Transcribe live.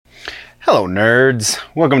Hello nerds!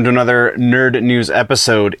 Welcome to another Nerd News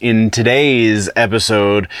episode. In today's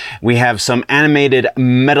episode, we have some animated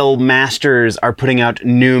Metal Masters are putting out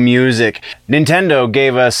new music. Nintendo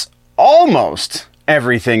gave us almost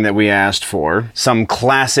everything that we asked for. Some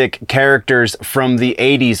classic characters from the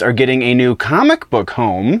 80s are getting a new comic book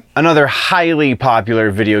home. Another highly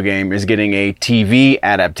popular video game is getting a TV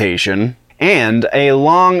adaptation. And a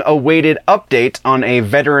long-awaited update on a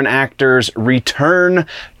veteran actor's return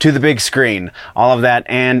to the big screen. All of that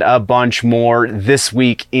and a bunch more this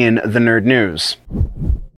week in the Nerd News.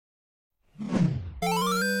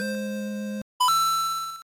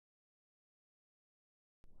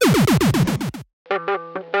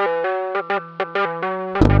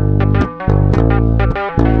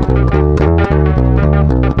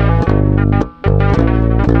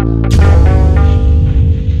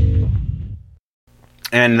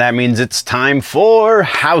 And that means it's time for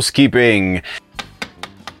housekeeping.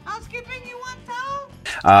 Housekeeping, you want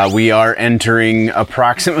to? We are entering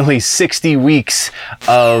approximately 60 weeks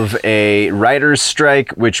of a writer's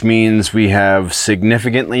strike, which means we have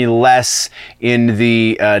significantly less in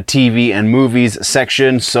the TV and movies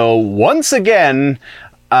section. So once again,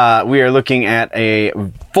 we are looking at a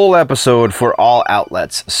full episode for all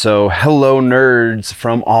outlets. So hello nerds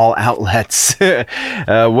from all outlets.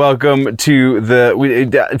 Welcome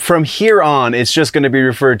to from here on, it's just going to be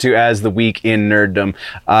referred to as the week in nerddom.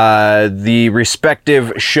 The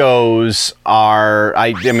respective shows are,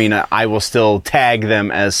 I will still tag them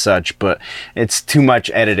as such, but it's too much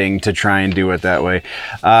editing to try and do it that way.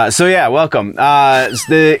 So yeah, welcome.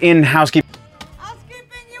 In housekeeping,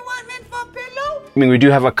 I mean, we do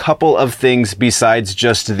have a couple of things besides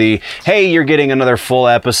just the, hey, you're getting another full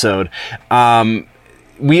episode.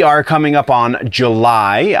 We are coming up on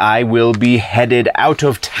July. I will be headed out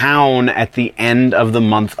of town at the end of the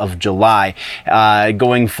month of July,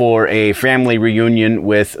 going for a family reunion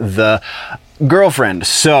with the girlfriend.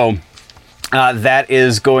 So that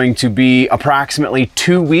is going to be approximately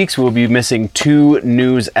 2 weeks. We'll be missing 2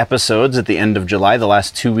 news episodes at the end of July, the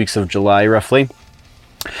last 2 weeks of July, roughly.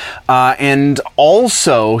 And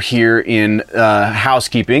also here in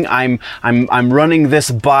housekeeping, I'm running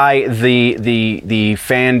this by the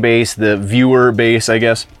fan base, the viewer base, I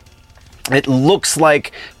guess. It looks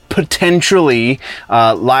like potentially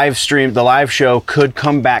the live show could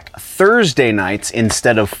come back Thursday nights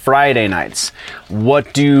instead of Friday nights.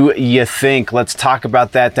 What do you think? Let's talk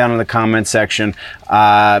about that down in the comment section,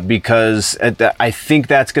 because I think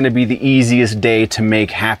that's going to be the easiest day to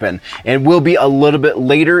make happen. It will be a little bit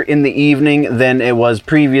later in the evening than it was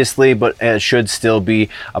previously, but it should still be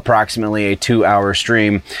approximately a 2-hour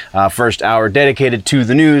stream. First hour dedicated to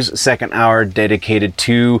the news, second hour dedicated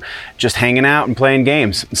to just hanging out and playing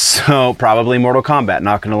games. So probably Mortal Kombat,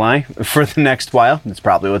 not gonna lie, for the next while. That's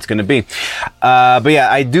probably what's gonna be. But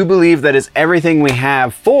yeah, I do believe that is everything we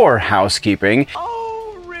have for housekeeping.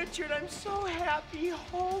 Oh, Richard, I'm so happy.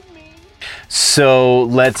 Hold me. So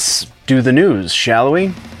let's do the news, shall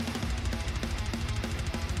we?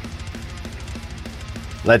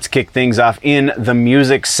 Let's kick things off in the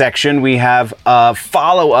music section. We have a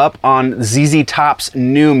follow-up on ZZ Top's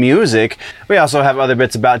new music. We also have other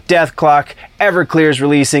bits about Dethklok, Everclear's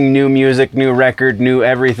releasing new music, new record, new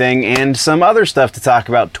everything, and some other stuff to talk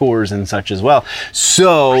about, tours and such as well.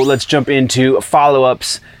 So let's jump into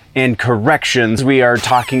follow-ups and corrections. We are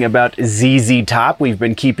talking about ZZ Top. We've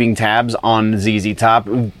been keeping tabs on ZZ Top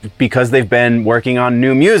because they've been working on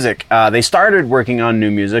new music. They started working on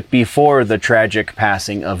new music before the tragic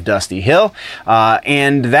passing of Dusty Hill.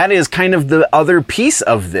 And that is kind of the other piece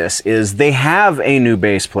of this, is they have a new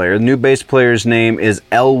bass player. The new bass player's name is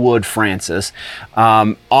Elwood Francis.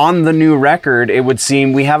 On the new record, it would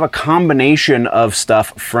seem we have a combination of stuff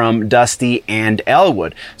from Dusty and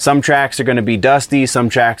Elwood. Some tracks are going to be Dusty, some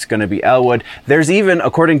tracks going to be Elwood. There's even,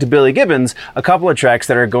 according to Billy Gibbons, a couple of tracks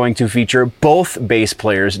that are going to feature both bass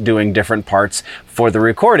players doing different parts for the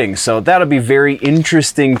recording. So that'll be very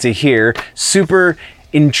interesting to hear. Super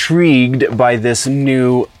intrigued by this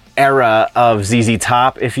new era of ZZ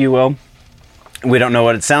Top, if you will. We don't know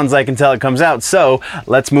what it sounds like until it comes out, so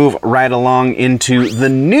let's move right along into the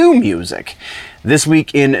new music. This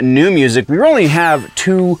week in new music, we only have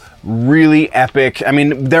 2 really epic,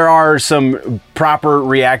 there are some proper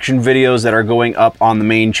reaction videos that are going up on the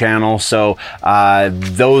main channel, so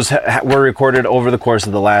those were recorded over the course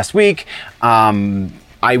of the last week.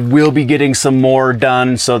 I will be getting some more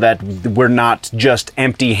done so that we're not just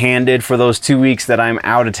empty-handed for those 2 weeks that I'm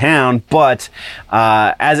out of town. But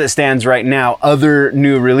as it stands right now, other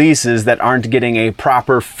new releases that aren't getting a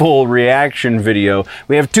proper full reaction video,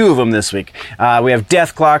 we have 2 of them this week. We have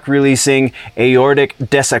Dethklok releasing Aortic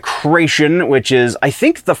Desecration, which is, I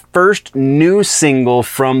think, the first new single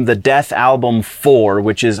from the Death Album 4,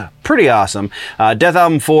 which is pretty awesome. Death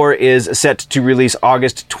Album 4 is set to release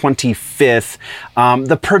August 25th.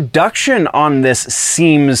 The production on this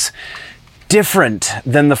seems different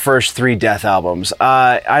than the first 3 Death albums.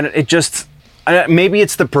 Maybe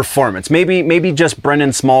it's the performance. Maybe just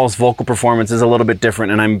Brendan Small's vocal performance is a little bit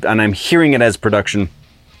different, and I'm hearing it as production.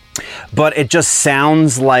 But it just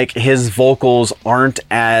sounds like his vocals aren't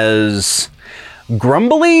as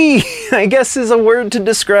grumbly, I guess is a word to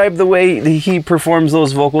describe the way he performs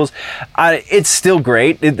those vocals. It's still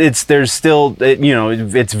great. It's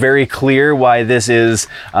very clear why this is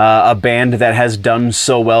a band that has done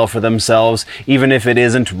so well for themselves, even if it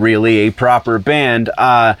isn't really a proper band.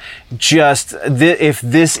 If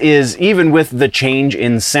this is, even with the change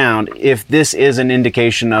in sound, if this is an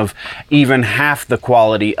indication of even half the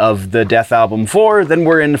quality of the Death Album 4, then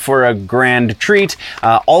we're in for a grand treat.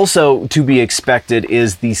 Also to be expected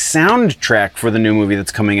is the soundtrack for the new movie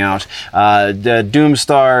that's coming out. The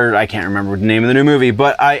Doomstar, I can't remember the name of the new movie,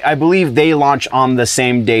 but I believe they launch on the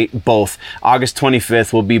same date, both. August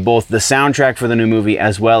 25th will be both the soundtrack for the new movie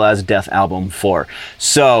as well as Death Album 4.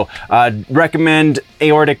 So, recommend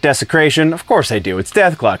Aortic Desecration? Of course I do. It's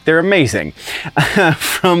Dethklok. They're amazing.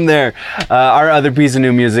 From there, our other piece of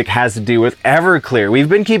new music has to do with Everclear. We've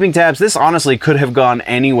been keeping tabs. This honestly could have gone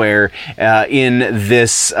anywhere in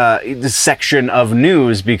this section of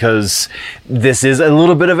news because this is a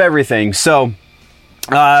little bit of everything. So,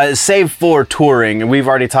 save for touring. We've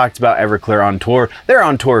already talked about Everclear on tour. They're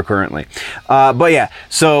on tour currently. But yeah,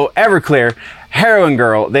 so Everclear, Heroin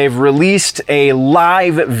Girl, they've released a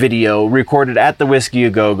live video recorded at the Whiskey A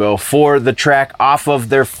Go Go for the track off of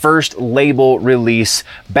their first label release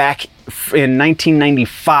back in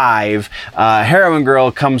 1995. Heroin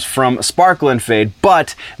Girl comes from Sparkle and Fade,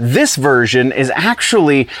 but this version is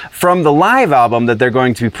actually from the live album that they're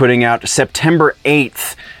going to be putting out September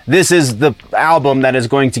 8th. This is the album that is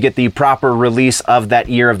going to get the proper release of that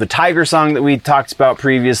Year of the Tiger song that we talked about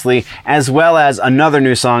previously, as well as another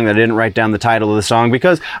new song that I didn't write down the title of the song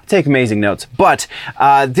because I take amazing notes. But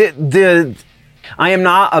I am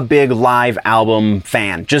not a big live album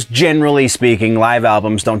fan. Just generally speaking, live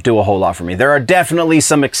albums don't do a whole lot for me. There are definitely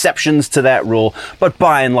some exceptions to that rule, but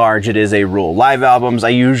by and large, it is a rule. Live albums, I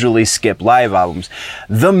usually skip live albums.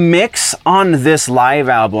 The mix on this live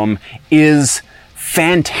album is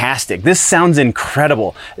fantastic. This sounds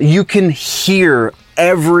incredible. You can hear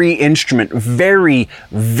every instrument very,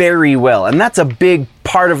 very well. And that's a big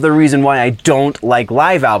part of the reason why I don't like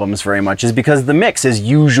live albums very much, is because the mix is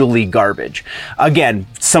usually garbage. Again,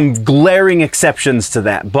 some glaring exceptions to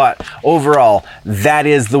that, but overall, that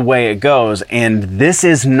is the way it goes. And this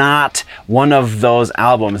is not one of those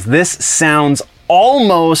albums. This sounds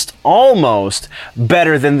almost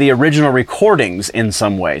better than the original recordings in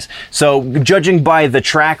some ways. So judging by the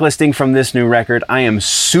track listing from this new record, I am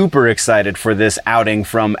super excited for this outing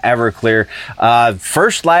from Everclear.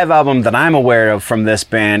 First live album that I'm aware of from this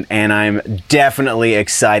band, and I'm definitely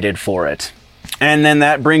excited for it. And then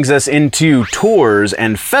that brings us into tours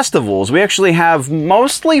and festivals. We actually have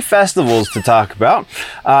mostly festivals to talk about.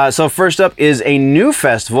 So first up is a new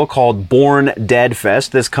festival called Born Dead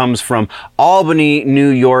Fest. This comes from Albany, New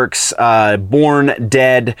York's Born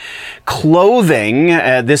Dead Clothing.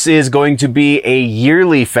 This is going to be a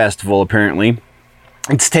yearly festival, apparently.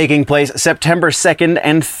 It's taking place September 2nd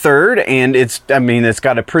and 3rd, and it's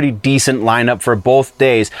got a pretty decent lineup for both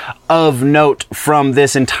days. Of note from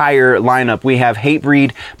this entire lineup, we have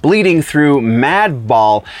Hatebreed, Bleeding Through,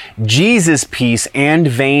 Madball, Jesus Piece, and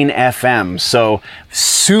Vane FM. So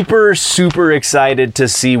super excited to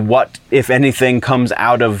see what, if anything, comes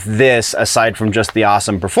out of this aside from just the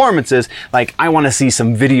awesome performances. Like, I want to see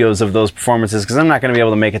some videos of those performances because I'm not going to be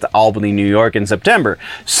able to make it to Albany, New York in September.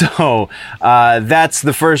 So that's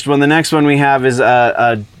the first one. The next one we have is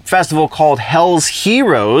a festival called Hell's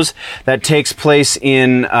Heroes that takes place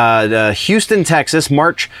in Houston, Texas,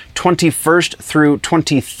 March 21st through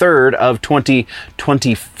 23rd of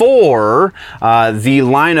 2024. The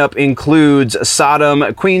lineup includes Sodom,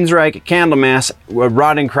 Queensryche, Candlemass,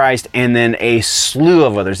 Rotting Christ, and then a slew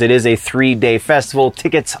of others. It is a 3-day festival.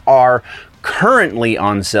 Tickets are currently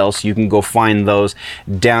on sale, so you can go find those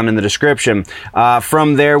down in the description.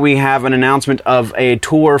 From there, we have an announcement of a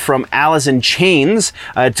tour from Alice in Chains.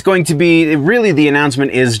 It's going to be, really the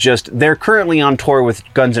announcement is just they're currently on tour with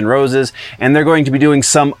Guns N' Roses, and they're going to be doing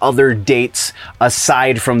some other dates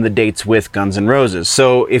aside from the dates with Guns N' Roses.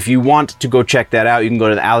 So if you want to go check that out, you can go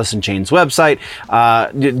to the Alice in Chains website.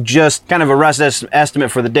 Just kind of a rough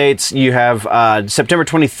estimate for the dates. You have September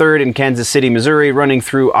 23rd in Kansas City, Missouri, running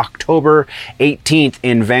through October 18th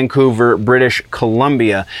in Vancouver, British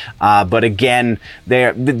Columbia. But again,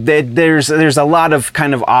 there's a lot of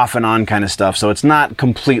kind of off and on kind of stuff, so it's not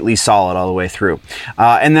completely solid all the way through.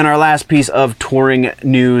 And then our last piece of touring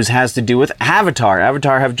news has to do with Avatar.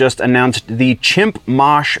 Avatar have just announced the Chimp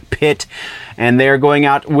Mosh Pit, and they're going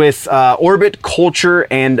out with Orbit Culture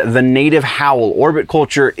and the Native Howl. Orbit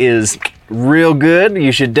Culture is real good.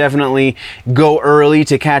 You should definitely go early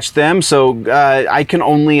to catch them. So I can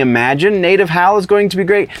only imagine Native Howl is going to be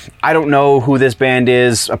great. I don't know who this band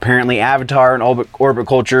is. Apparently Avatar and Orbit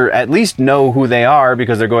Culture at least know who they are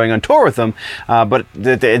because they're going on tour with them. But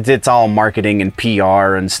it's all marketing and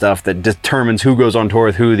PR and stuff that determines who goes on tour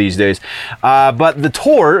with who these days. But the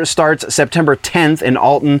tour starts September 10th in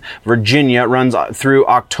Alton, Virginia, runs through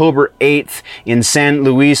October 8th in San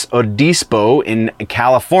Luis Obispo in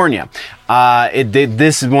California.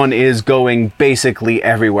 This one is going basically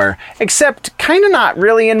everywhere, except kind of not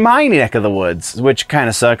really in my neck of the woods, which kind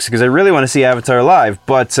of sucks because I really want to see Avatar live.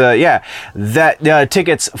 But yeah, that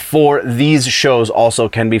tickets for these shows also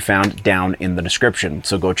can be found down in the description,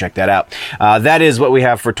 so go check that out. That is what we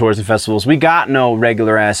have for tours and festivals. We got no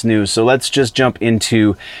regular ass news, so let's just jump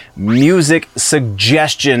into music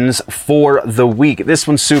suggestions for the week. This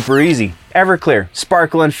one's super easy. Everclear,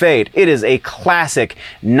 Sparkle and Fade. It is a classic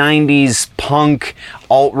 90s punk,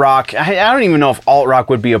 alt-rock. I don't even know if alt-rock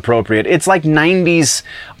would be appropriate. It's like 90s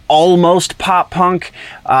almost pop punk,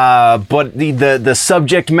 but the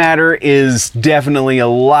subject matter is definitely a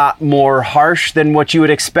lot more harsh than what you would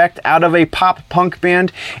expect out of a pop punk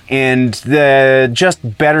band, and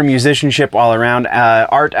just better musicianship all around.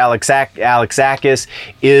 Art Alexakis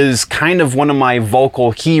is kind of one of my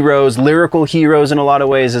vocal heroes, lyrical heroes in a lot of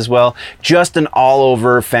ways as well. Just an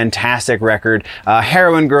all-over fantastic record.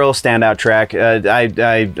 Heroin Girl, standout track.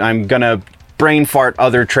 I'm gonna brain fart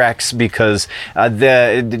other tracks because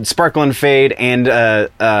the Sparkle and Fade and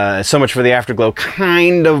So Much for the Afterglow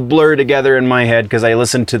kind of blur together in my head because I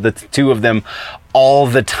listen to the two of them all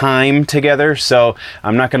the time together, so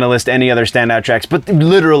I'm not going to list any other standout tracks, but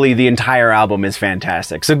literally the entire album is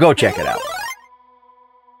fantastic, so go check it out.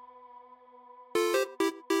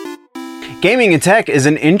 Gaming and Tech is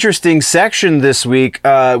an interesting section this week.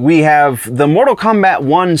 We have the Mortal Kombat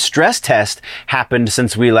 1 stress test happened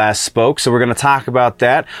since we last spoke, so we're going to talk about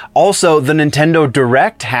that. Also, the Nintendo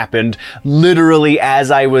Direct happened literally as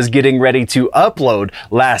I was getting ready to upload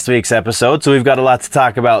last week's episode, so we've got a lot to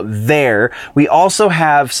talk about there. We also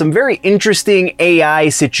have some very interesting AI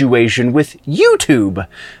situation with YouTube.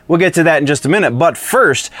 We'll get to that in just a minute, but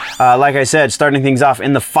first, like I said, starting things off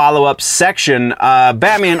in the follow-up section,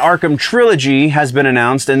 Batman Arkham Trilogy has been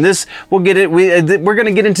announced, and this we're going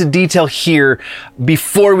to get into detail here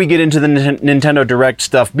before we get into the Nintendo Direct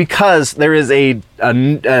stuff, because there is a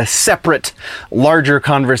separate, larger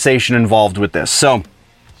conversation involved with this. So,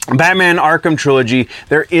 Batman Arkham Trilogy,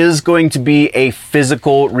 there is going to be a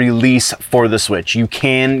physical release for the Switch. You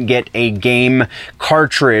can get a game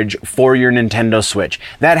cartridge for your Nintendo Switch.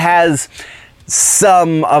 That has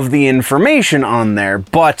some of the information on there,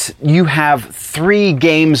 but you have 3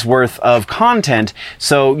 games worth of content,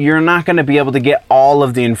 so you're not going to be able to get all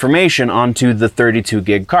of the information onto the 32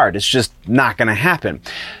 gig card. It's just not going to happen.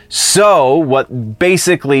 So what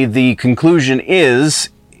basically the conclusion is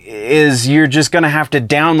you're just going to have to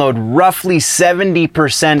download roughly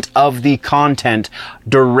 70% of the content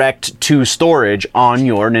direct to storage on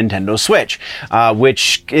your Nintendo Switch,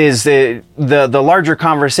 which is the larger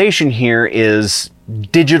conversation here is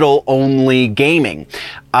digital only gaming.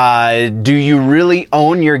 Do you really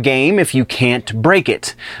own your game if you can't break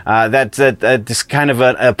it? That's kind of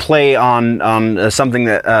a play on something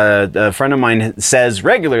that a friend of mine says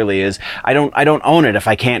regularly is, I don't own it if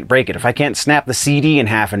I can't break it. If I can't snap the CD in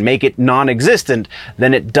half and make it non-existent,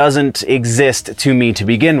 then it doesn't exist to me to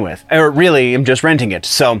begin with. Or really, I'm just renting it.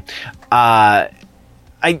 So,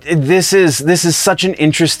 this is such an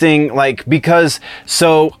interesting, because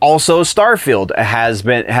also Starfield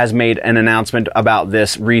has made an announcement about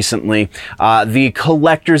this recently. The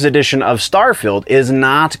collector's edition of Starfield is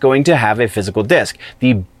not going to have a physical disc.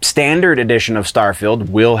 The standard edition of Starfield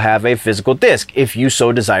will have a physical disc if you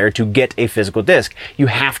so desire to get a physical disc. You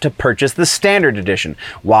have to purchase the standard edition.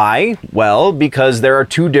 Why? Well, because there are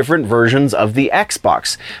two different versions of the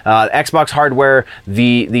Xbox. Xbox hardware,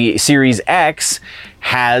 the Series X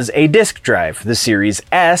has a disc drive. The Series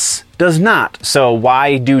S does not. So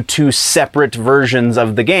why do two separate versions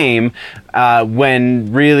of the game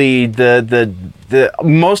when really the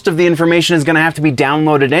most of the information is going to have to be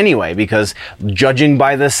downloaded anyway? Because judging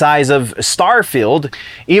by the size of Starfield,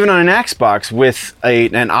 even on an Xbox with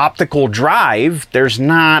an optical drive, there's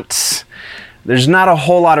not a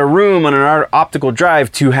whole lot of room on an optical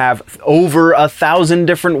drive to have over 1,000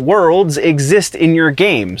 different worlds exist in your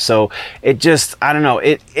game. So it just, I don't know,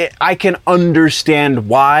 I can understand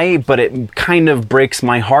why, but it kind of breaks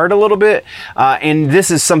my heart a little bit. And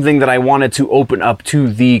this is something that I wanted to open up to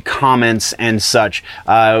the comments and such.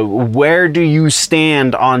 Where do you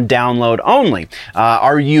stand on download only?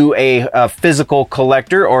 Are you a physical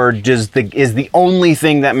collector, or is the only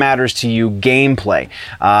thing that matters to you gameplay?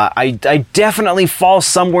 I definitely fall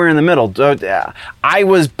somewhere in the middle. I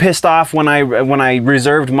was pissed off when I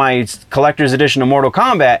reserved my collector's edition of Mortal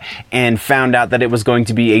Kombat and found out that it was going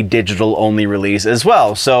to be a digital only release as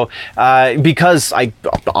well. So because I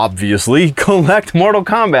obviously collect Mortal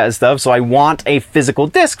Kombat stuff, so I want a physical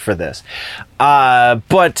disc for this.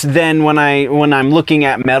 But then when I'm looking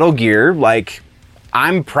at Metal Gear, like,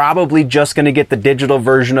 I'm probably just going to get the digital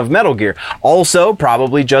version of Metal Gear. Also,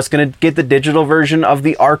 probably just going to get the digital version of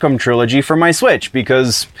the Arkham trilogy for my Switch,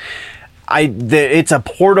 because it's a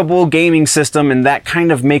portable gaming system, and that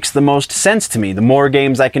kind of makes the most sense to me. The more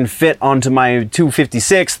games I can fit onto my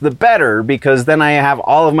 256, the better, because then I have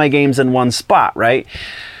all of my games in one spot, right?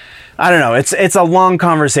 I don't know. It's a long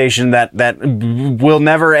conversation that will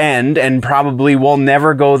never end, and probably will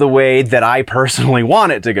never go the way that I personally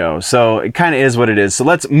want it to go. So it kind of is what it is. So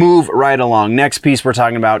let's move right along. Next piece we're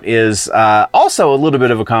talking about is also a little bit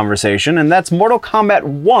of a conversation, and that's Mortal Kombat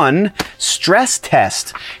 1 stress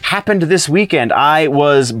test. Happened this weekend. I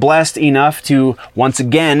was blessed enough to once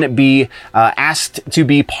again be asked to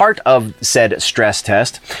be part of said stress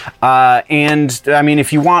test. And I mean,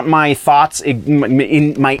 if you want my thoughts,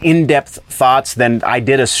 my in-depth thoughts, then I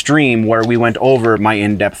did a stream where we went over my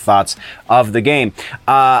in-depth thoughts of the game.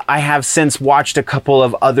 I have since watched a couple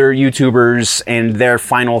of other YouTubers and their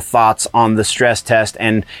final thoughts on the stress test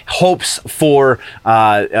and hopes for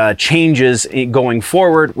changes going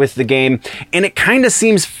forward with the game. And it kind of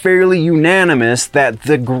seems fairly unanimous that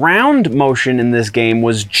the ground motion in this game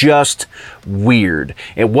was just weird.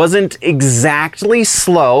 It wasn't exactly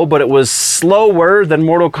slow, but it was slower than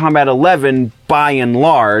Mortal Kombat 11 by and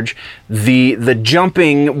large. The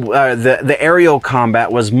jumping, the aerial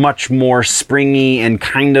combat was much more springy and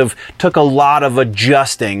kind of took a lot of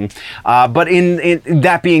adjusting. But in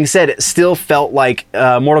that being said, it still felt like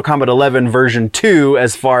Mortal Kombat 11 version 2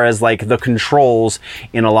 as far as like the controls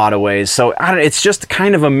in a lot of ways. So it's just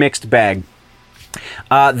kind of a mixed bag.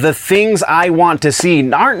 The things I want to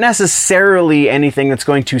see aren't necessarily anything that's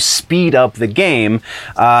going to speed up the game.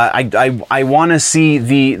 I want to see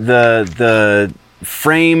the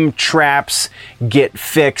frame traps get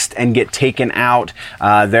fixed and get taken out.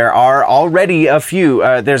 There are already a few.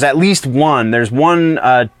 There's at least one. There's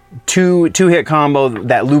one two-hit combo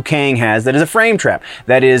that Liu Kang has that is a frame trap.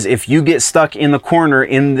 That is, if you get stuck in the corner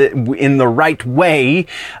in the right way,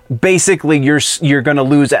 basically you're going to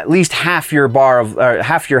lose at least half your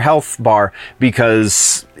health bar,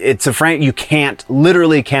 because it's a frame you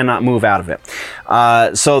literally cannot move out of it.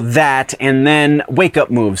 So that, and then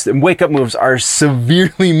wake-up moves. And wake-up moves are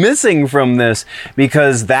severely missing from this,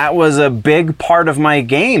 because that was a big part of my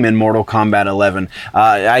game in Mortal Kombat 11.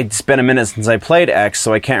 It's been a minute since I played X,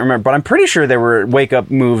 so I can't remember, but I'm pretty sure there were wake-up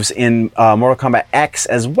moves in Mortal Kombat X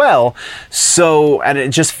as well. So, and it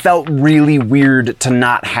just felt really weird to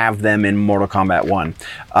not have them in Mortal Kombat 1.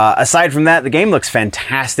 Aside from that, the game looks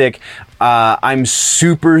fantastic. I'm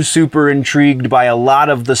super, super intrigued by a lot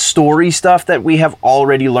of the story stuff that we have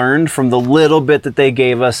already learned from the little bit that they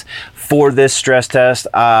gave us for this stress test.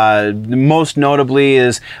 Most notably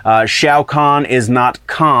is Shao Kahn is not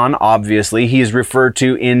Khan, obviously. He is referred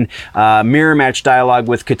to in mirror match dialogue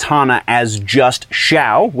with Kitana as just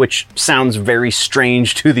Shao, which sounds very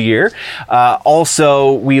strange to the ear.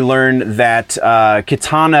 Also, we learn that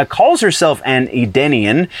Kitana calls herself an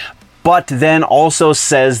Edenian, but then also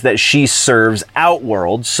says that she serves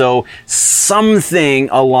Outworld. So something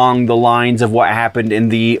along the lines of what happened in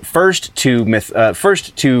the first two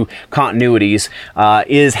continuities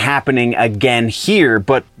is happening again here,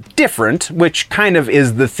 but different, which kind of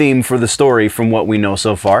is the theme for the story from what we know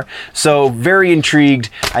so far. So very intrigued.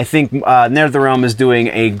 I think NetherRealm is doing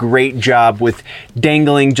a great job with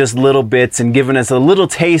dangling just little bits and giving us a little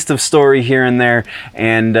taste of story here and there,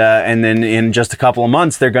 and then in just a couple of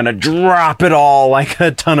months they're gonna drop it all like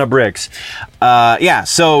a ton of bricks.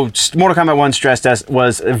 So Mortal Kombat 1 stress test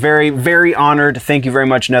was very, very honored. Thank you very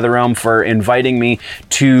much, NetherRealm, for inviting me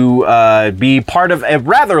to be part of a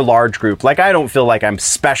rather large group. Like, I don't feel like I'm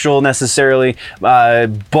special necessarily,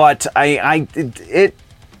 but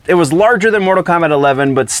it was larger than Mortal Kombat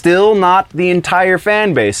 11, but still not the entire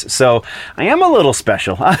fan base. So I am a little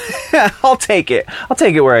special. I'll take it. I'll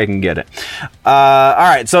take it where I can get it. All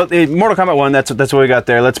right. So Mortal Kombat 1, that's what we got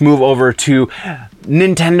there. Let's move over to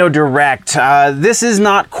Nintendo Direct. This is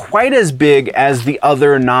not quite as big as the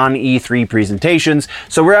other non-E3 presentations,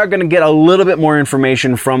 so we are going to get a little bit more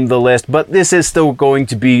information from the list, but this is still going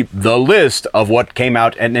to be the list of what came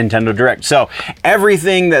out at Nintendo Direct. So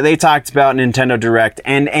everything that they talked about in Nintendo Direct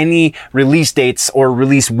and any release dates or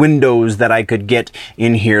release windows that I could get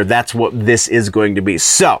in here, that's what this is going to be.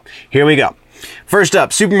 So here we go. First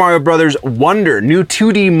up, Super Mario Bros. Wonder, new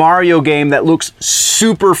 2D Mario game that looks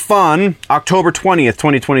super fun, October 20th,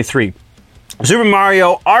 2023. Super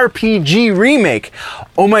Mario RPG Remake.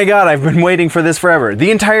 Oh my god, I've been waiting for this forever.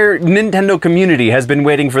 The entire Nintendo community has been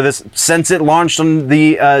waiting for this since it launched on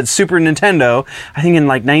the Super Nintendo, I think in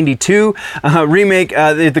like 92. Remake,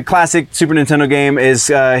 the classic Super Nintendo game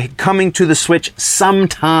is coming to the Switch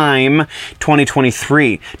sometime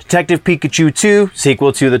 2023. Detective Pikachu 2,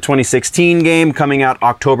 sequel to the 2016 game, coming out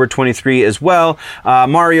October 23 as well.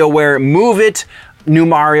 MarioWare Move It, new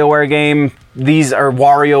MarioWare game. These are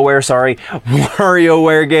WarioWare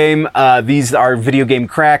game. These are video game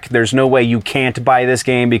crack. There's no way you can't buy this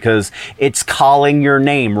game because it's calling your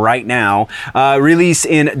name right now. Release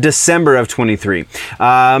in December of 23.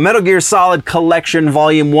 Metal Gear Solid Collection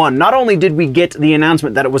Volume 1. Not only did we get the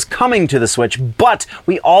announcement that it was coming to the Switch, but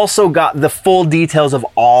we also got the full details of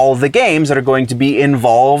all the games that are going to be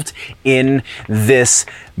involved in this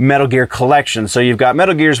Metal Gear collection. So you've got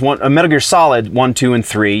Metal Gear Solid 1, 2, and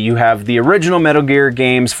 3. You have the original Metal Gear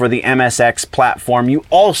games for the MSX platform. You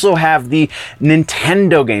also have the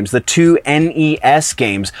Nintendo games. The two NES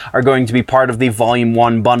games are going to be part of the Volume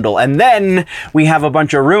 1 bundle. And then we have a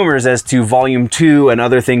bunch of rumors as to Volume 2 and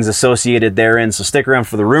other things associated therein, so stick around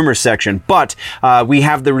for the rumors section. But we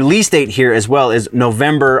have the release date here as well as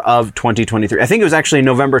November of 2023. I think it was actually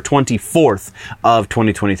November 24th of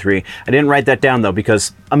 2023. I didn't write that down though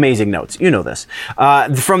because amazing notes. You know this.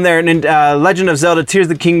 From there, Legend of Zelda Tears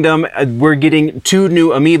of the Kingdom, we're getting 2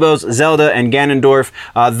 new amiibos, Zelda and Ganondorf.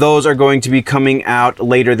 Those are going to be coming out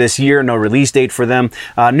later this year. No release date for them.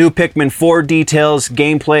 New Pikmin 4 details,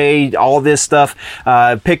 gameplay, all this stuff.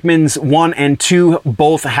 Pikmin's 1 and 2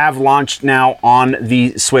 both have launched now on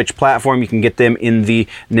the Switch platform. You can get them in the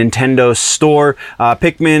Nintendo store.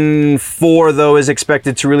 Pikmin 4, though, is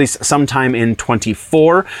expected to release sometime in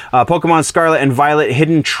 24. Pokemon Scarlet and Violet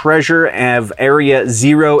Hidden Treasure of Area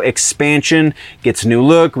Zero expansion gets a new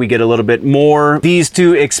look. We get a little bit more. These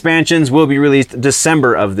 2 expansions will be released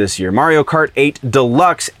December of this year. Mario Kart 8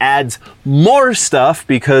 Deluxe adds more stuff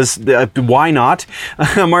because why not?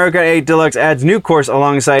 Mario Kart 8 Deluxe adds new course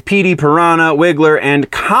alongside PD Piranha, Wiggler,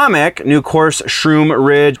 and Kamek. New course Shroom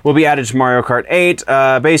Ridge will be added to Mario Kart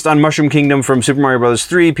 8. Based on Mushroom Kingdom from Super Mario Bros.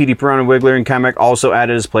 3, PD Piranha, Wiggler, and Kamek also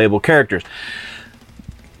added as playable characters.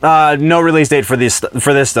 No release date for this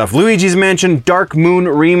stuff. Luigi's Mansion Dark Moon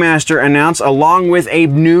Remaster announced, along with a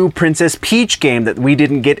new Princess Peach game that we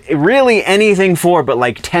didn't get really anything for, but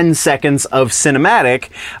like 10 seconds of cinematic.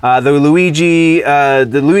 The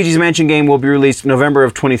Luigi's Mansion game will be released November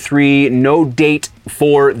of 23. No date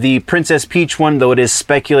for the Princess Peach one, though it is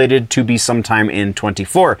speculated to be sometime in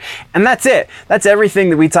 24. And that's it. That's everything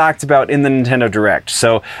that we talked about in the Nintendo Direct.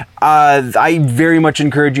 So I very much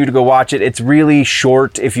encourage you to go watch it. It's really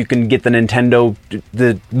short if you can get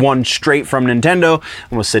the one straight from Nintendo.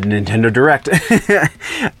 Almost said Nintendo Direct.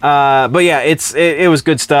 But yeah, it was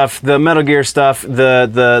good stuff. The Metal Gear stuff,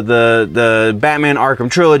 the Batman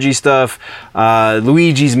Arkham Trilogy stuff,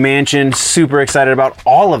 Luigi's Mansion, super excited about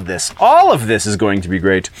all of this. All of this is going to be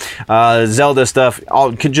great. Zelda stuff,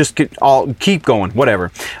 I'll keep going, whatever.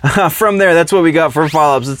 From there, that's what we got for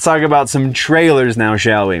follow-ups. Let's talk about some trailers now,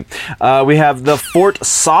 shall we? We have the Fort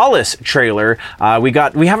Solis trailer. We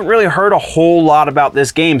got we haven't really heard a whole lot about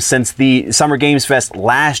this game since the Summer Games Fest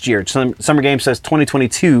last year, Summer Games Fest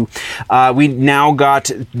 2022. We now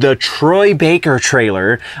got the Troy Baker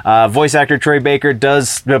trailer. Voice actor Troy Baker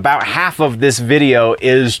does about half of this video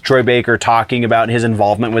is Troy Baker talking about his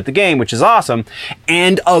involvement with the game, which is awesome,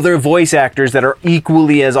 and other voice actors that are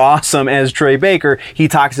equally as awesome as Troy Baker. He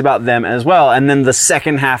talks about them as well. And then the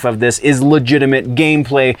second half of this is legitimate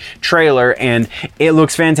gameplay trailer, and it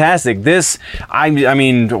looks fantastic. This, I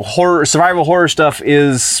mean, survival horror stuff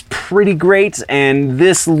is pretty great, and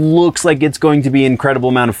this looks like it's going to be an incredible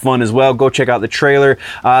amount of fun as well. Go check out the trailer.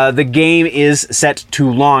 The game is set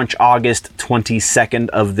to launch August 22nd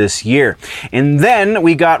of this year. And then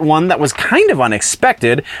we got one that was kind of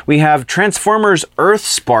unexpected. We have Transformers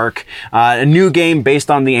Earthspark, a new game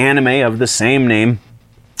based on the anime of the same name.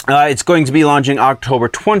 It's going to be launching October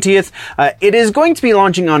 20th. It is going to be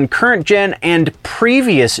launching on current gen and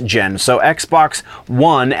previous gen, so Xbox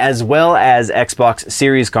One as well as Xbox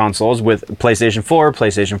Series consoles with PlayStation 4,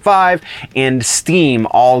 PlayStation 5, and Steam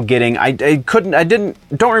all getting.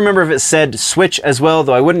 Don't remember if it said Switch as well,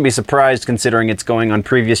 though I wouldn't be surprised considering it's going on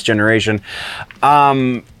previous generation.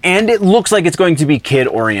 And it looks like it's going to be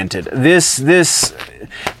kid-oriented. There's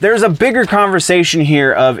a bigger conversation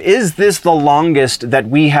here of, is this the longest that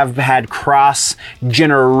we have had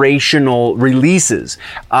cross-generational releases?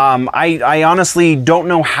 I honestly don't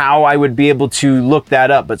know how I would be able to look that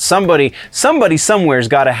up, but somebody somewhere's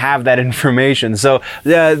got to have that information. So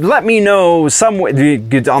let me know somewhere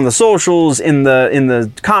on the socials, in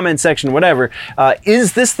the comment section, whatever.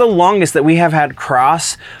 Is this the longest that we have had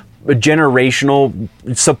generational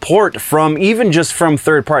support from even just from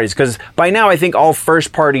third parties? Because by now I think all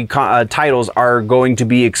first party titles are going to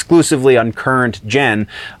be exclusively on current gen,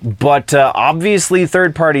 but obviously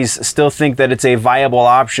third parties still think that it's a viable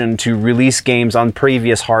option to release games on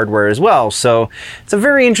previous hardware as well. So it's a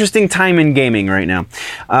very interesting time in gaming right now.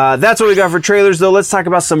 That's what we got for trailers, though. Let's talk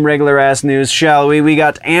about some regular ass news, shall we? We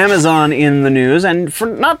got Amazon in the news, and for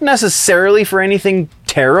not necessarily for anything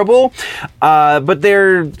terrible, but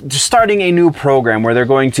they're starting a new program where they're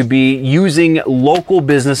going to be using local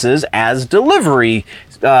businesses as delivery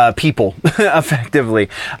people, effectively.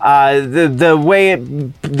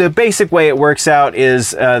 The basic way it works out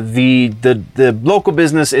is the local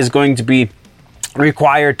business is going to be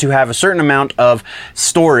required to have a certain amount of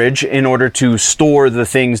storage in order to store the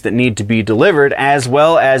things that need to be delivered, as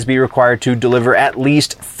well as be required to deliver at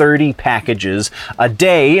least 30 packages a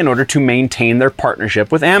day in order to maintain their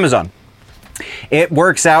partnership with Amazon. It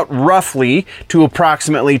works out roughly to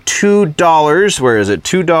approximately $2. Where is it?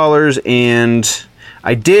 $2 and...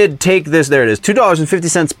 I did take this. There it is.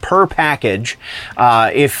 $2.50 per package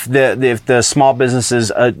if the small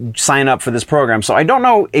businesses sign up for this program. So I don't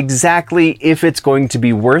know exactly if it's going to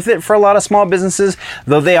be worth it for a lot of small businesses,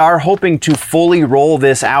 though they are hoping to fully roll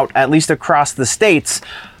this out at least across the states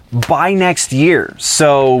by next year.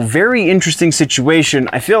 So very interesting situation.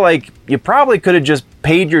 I feel like you probably could have just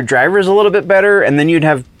paid your drivers a little bit better, and then you'd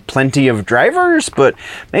have plenty of drivers, but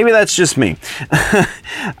maybe that's just me.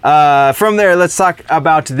 From there, let's talk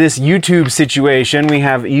about this YouTube situation. We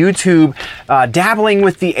have YouTube dabbling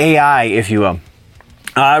with the AI, if you will.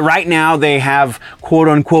 Right now, they have, quote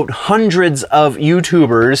unquote, hundreds of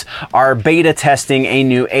YouTubers are beta testing a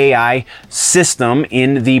new AI system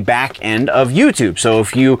in the back end of YouTube. So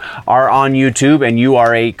if you are on YouTube and you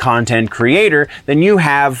are a content creator, then you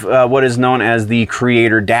have what is known as the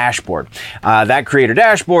creator dashboard. That creator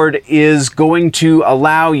dashboard is going to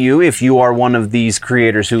allow you, if you are one of these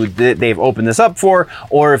creators who they've opened this up for,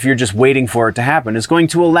 or if you're just waiting for it to happen, it's going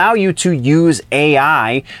to allow you to use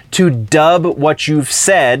AI to dub what you've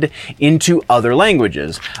said into other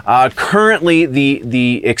languages. Currently,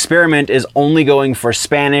 the experiment is only going for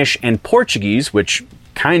Spanish and Portuguese, which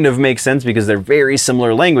kind of makes sense because they're very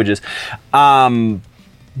similar languages.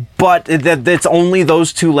 But it's only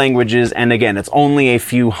those two languages, and again, it's only a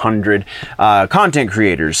few hundred content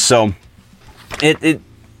creators. So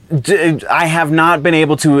I have not been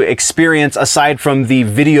able to experience, aside from the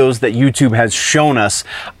videos that YouTube has shown us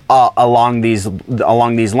along these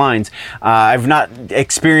lines. I've not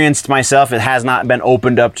experienced myself. It has not been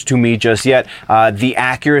opened up to me just yet. The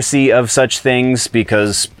accuracy of such things,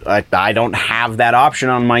 because I don't have that option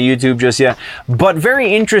on my YouTube just yet. But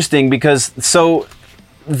very interesting, because so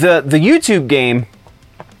the YouTube game,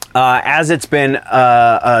 as it's been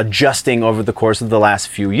adjusting over the course of the last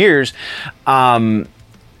few years,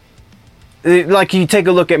 like you take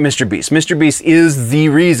a look at Mr. Beast. Mr. Beast is the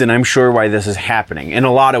reason, I'm sure, why this is happening in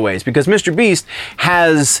a lot of ways, because Mr. Beast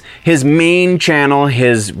has his main channel,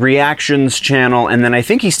 his reactions channel, and then I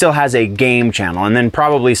think he still has a game channel, and then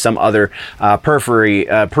probably some other periphery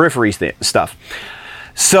stuff.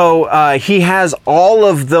 So he has all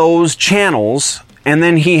of those channels, and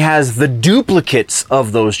then he has the duplicates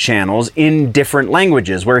of those channels in different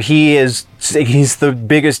languages, where he's the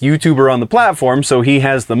biggest YouTuber on the platform, so he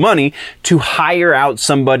has the money to hire out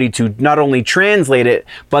somebody to not only translate it,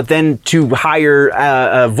 but then to hire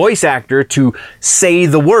a voice actor to say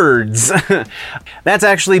the words. That's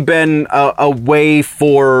actually been a way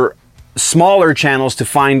for smaller channels to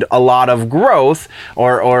find a lot of growth,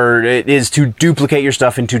 or it is to duplicate your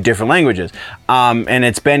stuff into different languages. And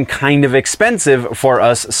it's been kind of expensive for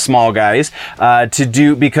us small guys to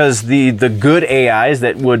do, because the good AIs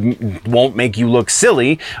that won't make you look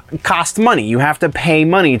silly cost money. You have to pay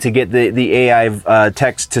money to get the AI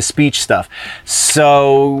text to speech stuff.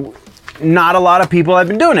 So not a lot of people have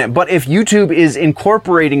been doing it. But if YouTube is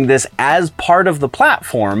incorporating this as part of the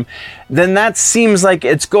platform, then that seems like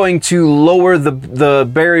it's going to lower the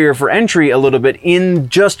barrier for entry a little bit in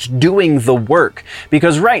just doing the work.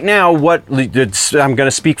 Because right now, I'm going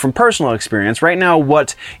to speak from personal experience, right now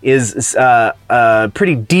what is a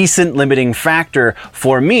pretty decent limiting factor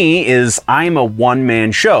for me is I'm a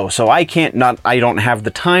one-man show. So I don't have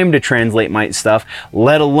the time to translate my stuff,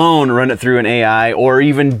 let alone run it through an AI or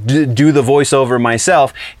even do the voiceover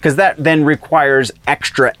myself, because that then requires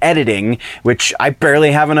extra editing, which I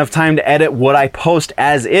barely have enough time to edit what I post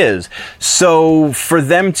as is. So for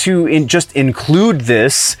them to just include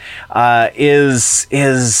this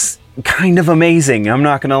is kind of amazing. I'm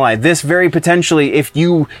not gonna lie. This very potentially, if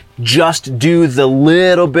you just do the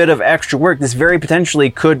little bit of extra work, this very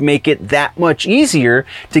potentially could make it that much easier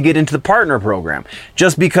to get into the partner program,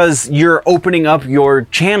 just because you're opening up your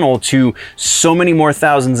channel to so many more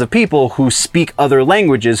thousands of people who speak other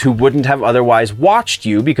languages who wouldn't have otherwise watched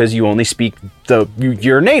you because you only speak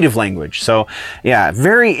your native language. So yeah,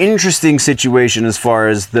 very interesting situation as far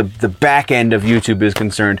as the back end of YouTube is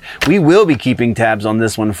concerned. We will be keeping tabs on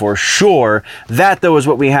this one for sure. That though is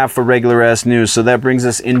what we have for regular ass news. So that brings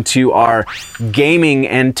us into our gaming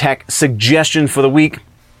and tech suggestion for the week.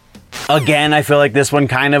 Again, I feel like this one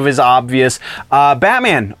kind of is obvious.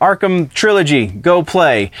 Batman Arkham Trilogy, go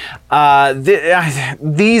play.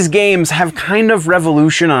 These games have kind of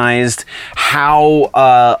revolutionized how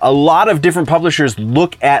a lot of different publishers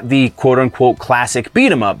look at the quote-unquote classic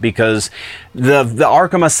beat-em-up, because the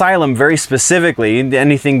Arkham Asylum very specifically,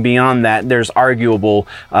 anything beyond that, there's arguable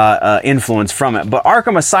influence from it. But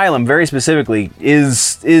Arkham Asylum very specifically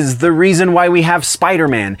is the reason why we have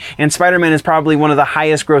Spider-Man. And Spider-Man is probably one of the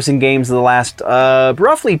highest grossing games of the last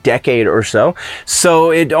roughly decade or so.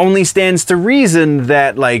 So it only stands to reason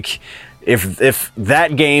that, like, if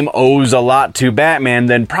that game owes a lot to Batman,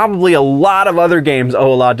 then probably a lot of other games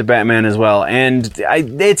owe a lot to Batman as well. And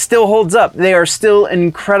it still holds up. They are still an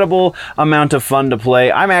incredible amount of fun to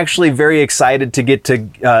play. I'm actually very excited to get to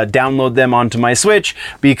download them onto my Switch,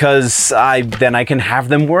 because then I can have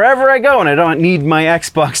them wherever I go and I don't need my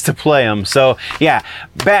Xbox to play them. So yeah,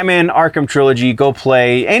 Batman Arkham Trilogy, go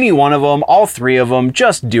play any one of them, all three of them,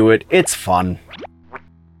 just do it. It's fun.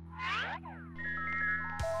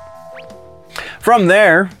 From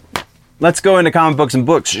there, let's go into comic books and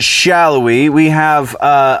books, shall we? We have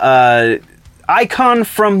icon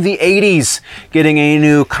from the 80s getting a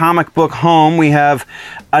new comic book home. We have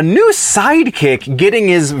a new sidekick getting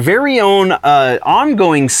his very own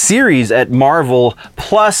ongoing series at Marvel,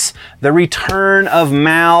 plus the return of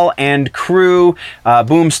Mal and crew.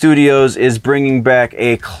 Boom Studios is bringing back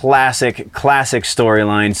a classic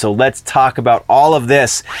storyline. So let's talk about all of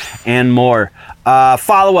this and more.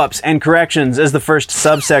 Follow-ups and corrections as the first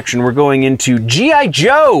subsection. We're going into G.I.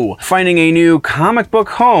 Joe finding a new comic book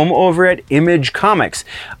home over at Image Comics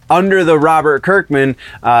under the Robert Kirkman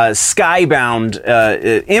Skybound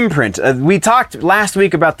imprint. We talked last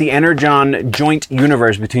week about the Energon joint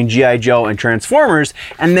universe between G.I. Joe and Transformers,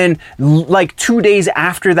 and then like 2 days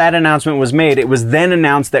after that announcement was made, it was then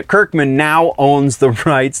announced that Kirkman now owns the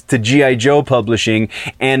rights to G.I. Joe publishing,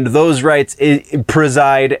 and those rights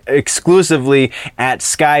preside exclusively at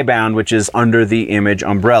Skybound, which is under the Image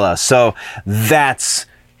umbrella. So that's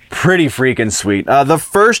pretty freaking sweet. The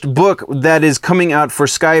first book that is coming out for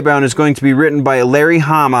Skybound is going to be written by Larry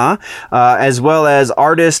Hama, as well as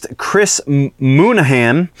artist Chris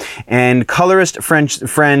Moonaghan and colorist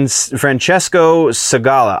Francesco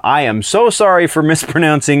Segala. I am so sorry for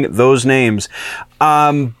mispronouncing those names.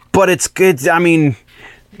 But it's good. I mean,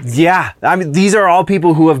 these are all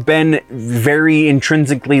people who have been very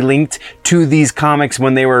intrinsically linked to these comics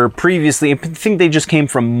when they were previously, I think they just came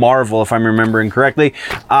from Marvel, if I'm remembering correctly.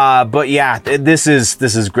 But yeah, this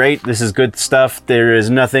is great. This is good stuff. There is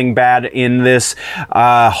nothing bad in this.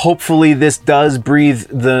 Hopefully this does breathe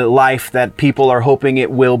the life that people are hoping it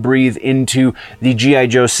will breathe into the G.I.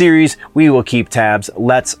 Joe series. We will keep tabs.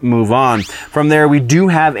 Let's move on. From there, we do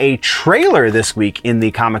have a trailer this week in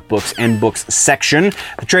the comic books and books section.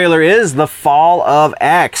 The trailer is The Fall of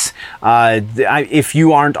X. If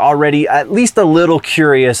you aren't already at least a little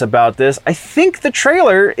curious about this, I think the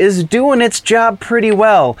trailer is doing its job pretty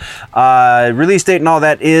well. Release date and all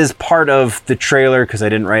that is part of the trailer because I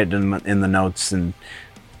didn't write it in the notes, and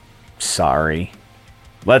sorry.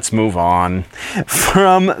 Let's move on.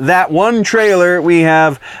 From that one trailer, we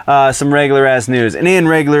have some regular-ass news. And in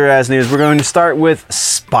regular-ass news, we're going to start with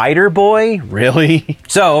Spider-Boy. Really?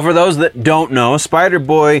 So, for those that don't know,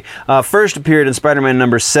 Spider-Boy first appeared in Spider-Man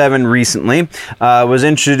number 7 recently. Was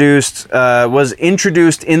introduced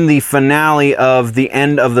in the finale of the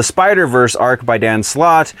End of the Spider-Verse arc by Dan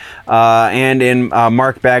Slott, and in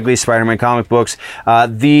Mark Bagley's Spider-Man comic books.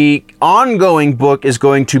 The ongoing book is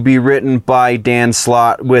going to be written by Dan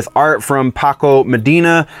Slott, with art from Paco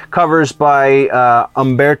Medina, covers by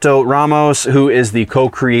Humberto Ramos, who is the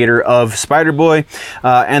co-creator of Spider-Boy,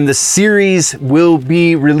 and the series will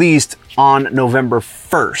be released on November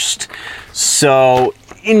 1st. So,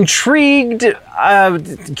 intrigued,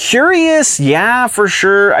 curious, yeah, for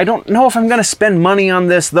sure. I don't know if I'm going to spend money on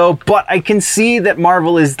this, though, but I can see that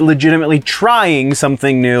Marvel is legitimately trying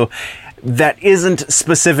something new that isn't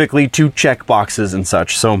specifically to check boxes and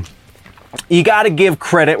such, so you gotta give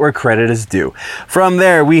credit where credit is due. From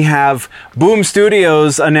there, we have Boom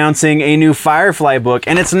Studios announcing a new Firefly book,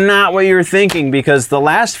 and it's not what you're thinking, because the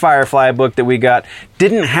last Firefly book that we got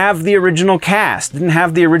didn't have the original cast, didn't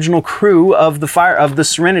have the original crew of the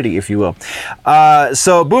Serenity, if you will.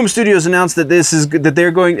 So Boom Studios announced that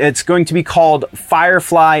it's going to be called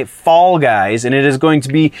Firefly Fall Guys, and it is going to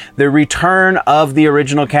be the return of the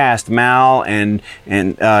original cast, Mal and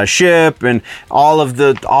Ship, and all of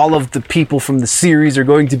the people from the series are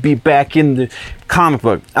going to be back in the comic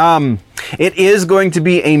book. It is going to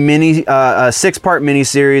be a 6-part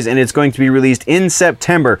miniseries, and it's going to be released in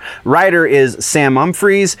September. Writer is Sam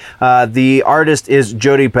Humphries, the artist is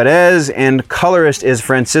Jody Perez, and colorist is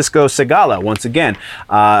Francisco Segala. Once again,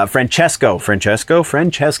 Francesco.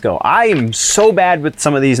 I am so bad with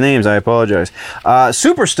some of these names. I apologize.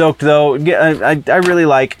 Super stoked though. I really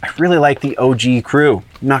like the OG crew.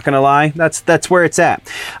 Not gonna lie, that's where it's at.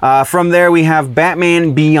 From there, we have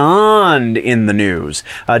Batman Beyond in the news.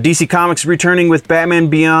 DC Comics returning with Batman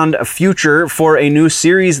Beyond Future for a new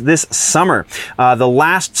series this summer. The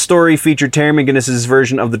last story featured Terry McGinnis's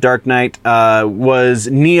version of The Dark Knight was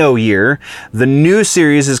Neo Year. The new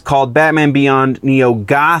series is called Batman Beyond Neo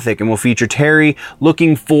Gothic and will feature Terry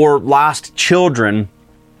looking for lost children.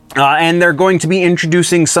 And they're going to be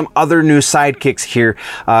introducing some other new sidekicks here.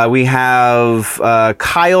 We have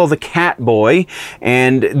Kyle the Catboy,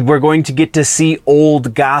 and we're going to get to see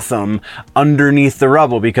old Gotham underneath the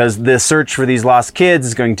rubble, because the search for these lost kids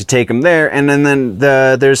is going to take them there. And then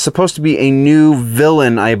there's supposed to be a new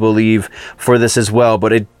villain, I believe, for this as well,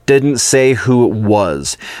 but it didn't say who it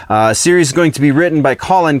was. Series is going to be written by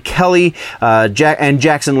Colin Kelly and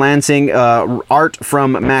Jackson Lansing. Art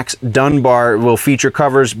from Max Dunbar, will feature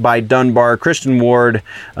covers by Dunbar, Christian Ward,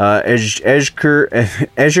 Ezeker,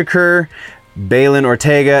 Balin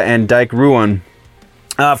Ortega, and Dyke Ruan.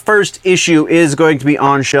 First issue is going to be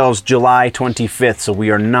on shelves July 25th, so we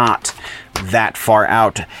are not that far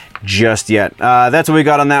out just yet. That's what we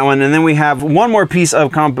got on that one. And then we have one more piece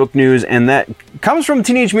of comic book news, and that comes from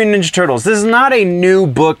Teenage Mutant Ninja Turtles. This is not a new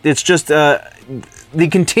book. It's just the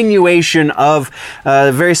continuation of,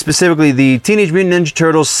 very specifically, the Teenage Mutant Ninja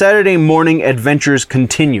Turtles Saturday Morning Adventures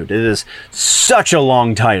Continued. It is such a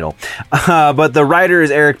long title. But the writer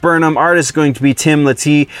is Eric Burnham. Artist is going to be Tim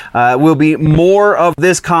Lattie. Will be more of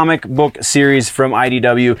this comic book series from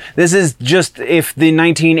IDW. This is just, if the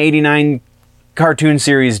 1989 cartoon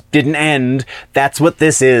series didn't end, that's what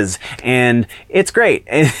this is, and it's great.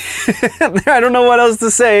 I don't know what else to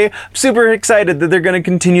say. I'm super excited that they're going to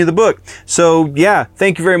continue the book. So yeah,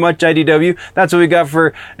 thank you very much, IDW. That's what we got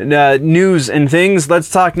for news and things. Let's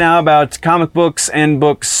talk now about comic books and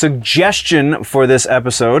book suggestion for this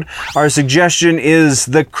episode. Our suggestion is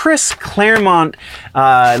the Chris Claremont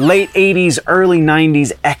late 80s, early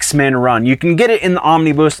 90s X-Men run. You can get it in the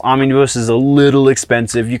Omnibus. Omnibus is a little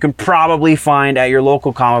expensive. You can probably find at your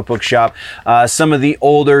local comic book shop some of the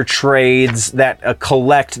older trades that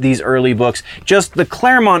collect these early books. Just the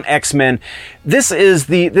Claremont X-Men. This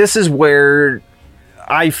is where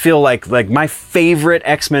I feel like my favorite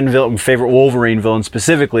X-Men villain, favorite Wolverine villain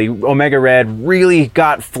specifically, Omega Red, really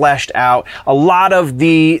got fleshed out. A lot of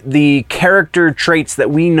the character traits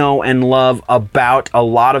that we know and love about a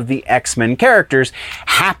lot of the X-Men characters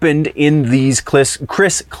happened in these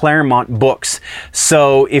Chris Claremont books.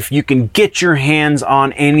 So if you can get your hands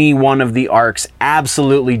on any one of the arcs,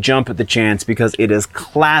 absolutely jump at the chance, because it is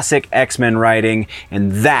classic X-Men writing,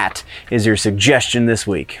 and that is your suggestion this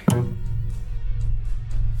week.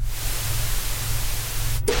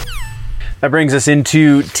 That brings us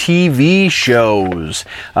into TV shows.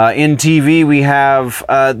 In TV, we have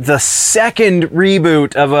the second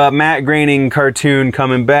reboot of a Matt Groening cartoon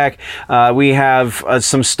coming back. We have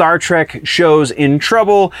some Star Trek shows in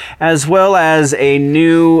trouble, as well as a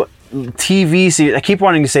new TV series. I keep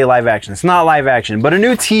wanting to say live action. It's not live action, but a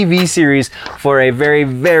new TV series for a very,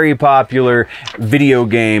 very popular video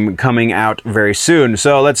game coming out very soon.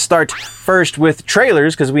 So let's start first with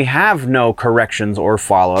trailers, because we have no corrections or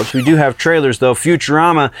follow-ups. We do have trailers though.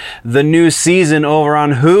 Futurama, the new season over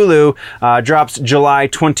on Hulu, drops July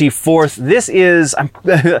 24th. This is...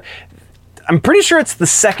 I'm pretty sure it's the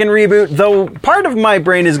second reboot, though part of my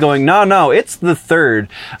brain is going, no, it's the third.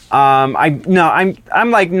 I'm like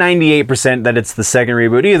 98% that it's the second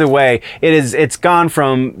reboot. Either way, it's gone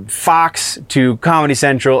from Fox to Comedy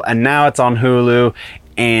Central, and now it's on Hulu.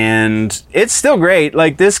 And it's still great.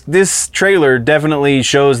 Like this trailer definitely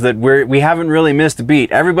shows that we haven't really missed a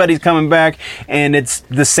beat. Everybody's coming back, and it's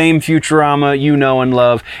the same Futurama you know and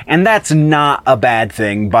love. And that's not a bad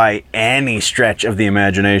thing by any stretch of the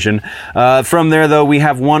imagination. From there, though, we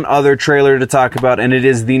have one other trailer to talk about, and it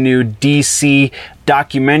is the new DC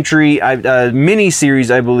documentary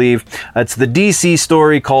mini-series, I believe. It's the DC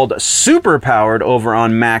story called Superpowered over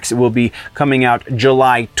on Max. It will be coming out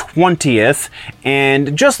July 20th,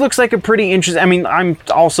 and just looks like a pretty interesting... I mean, I'm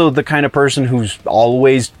also the kind of person who's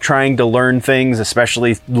always trying to learn things,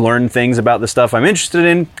 especially learn things about the stuff I'm interested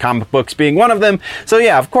in, comic books being one of them. So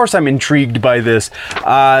yeah, of course I'm intrigued by this.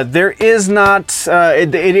 There is not...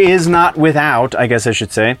 it is not without, I guess I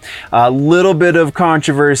should say, a little bit of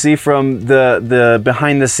controversy from the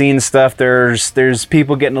behind the scenes stuff. There's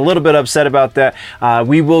people getting a little bit upset about that.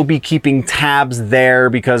 We will be keeping tabs there,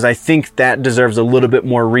 because I think that deserves a little bit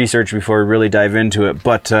more research before we really dive into it.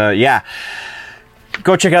 But yeah,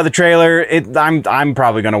 go check out the trailer. I'm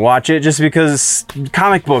probably going to watch it just because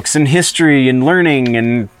comic books and history and learning,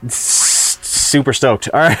 and super stoked.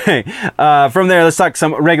 All right. From there, let's talk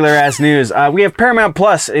some regular ass news. We have Paramount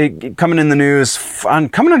Plus coming in the news,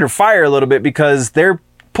 coming under fire a little bit, because they're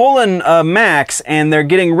pulling Max, and they're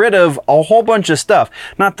getting rid of a whole bunch of stuff,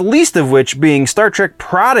 not the least of which being Star Trek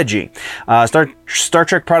Prodigy. Star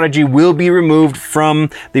Trek Prodigy will be removed from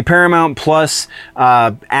the Paramount Plus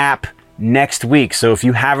app next week. So if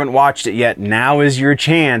you haven't watched it yet, now is your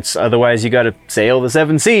chance. Otherwise, you got to sail the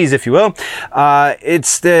seven seas, if you will.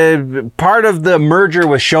 It's the part of the merger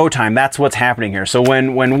with Showtime. That's what's happening here. So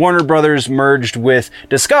when Warner Brothers merged with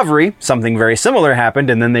Discovery, something very similar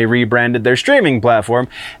happened, and then they rebranded their streaming platform.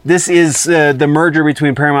 This is the merger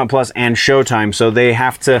between Paramount Plus and Showtime. So they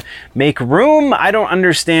have to make room. I don't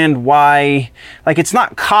understand why. Like, it's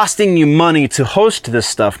not costing you money to host this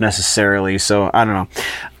stuff necessarily. So I don't know.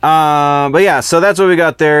 But yeah, so that's what we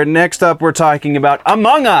got there. Next up, we're talking about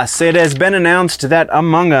Among Us. It has been announced that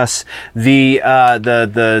Among Us, the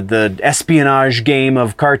espionage game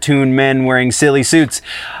of cartoon men wearing silly suits,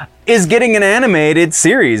 is getting an animated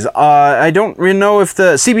series. I don't really know if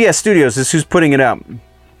the CBS Studios is who's putting it out.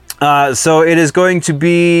 So it's going to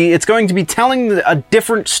be telling a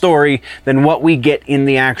different story than what we get in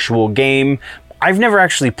the actual game. I've never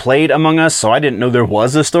actually played Among Us, so I didn't know there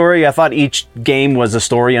was a story. I thought each game was a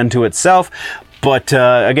story unto itself, but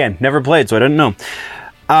again, never played, so I didn't know.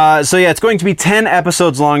 So yeah, it's going to be 10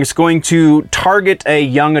 episodes long. It's going to target a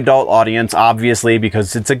young adult audience, obviously,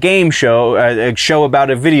 because it's a game show, a show about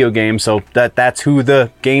a video game, so that's who the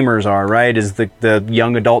gamers are, right? Is the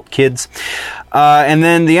young adult kids. And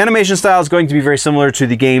then the animation style is going to be very similar to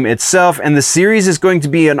the game itself, and the series is going to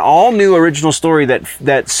be an all-new original story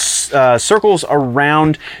that circles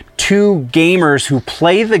around two gamers who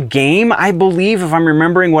play the game, I believe, if I'm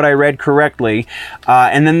remembering what I read correctly,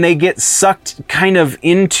 and then they get sucked kind of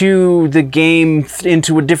into the game,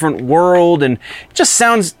 into a different world, and it just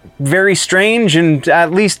sounds very strange, and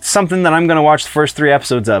at least something that I'm going to watch the first 3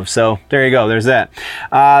 episodes of. So there you go, there's that.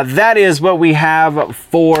 That is what we have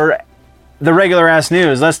for the regular ass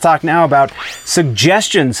news. Let's talk now about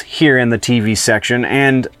suggestions here in the TV section,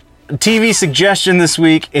 and TV suggestion this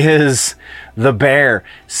week is The Bear.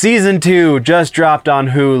 Season 2 just dropped on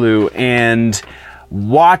Hulu, and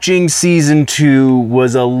watching season 2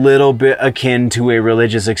 was a little bit akin to a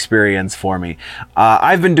religious experience for me.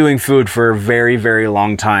 I've been doing food for a very, very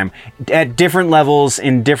long time at different levels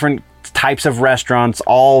in different types of restaurants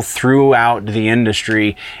all throughout the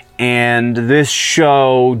industry, and this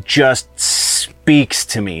show just speaks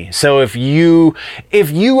to me. So if you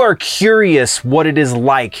are curious what it is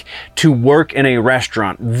like to work in a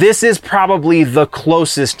restaurant, this is probably the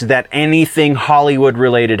closest that anything Hollywood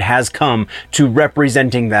related has come to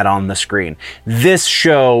representing that on the screen. This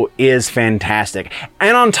show is fantastic.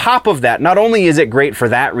 And on top of that, not only is it great for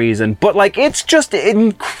that reason, but like it's just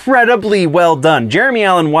incredibly well done. Jeremy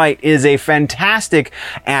Allen White is a fantastic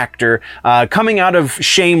actor. Coming out of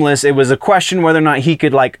Shameless, it was a question whether or not he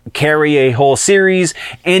could like carry a whole series,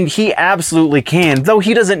 and he absolutely can, though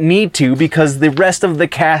he doesn't need to because the rest of the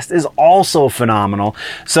cast is also phenomenal.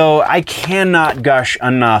 So I cannot gush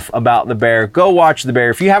enough about The Bear. Go watch The Bear.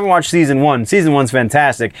 If you haven't watched season 1's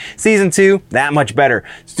fantastic. Season 2, that much better.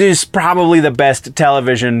 It's probably the best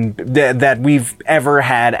television that we've ever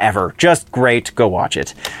had ever. Just great. Go watch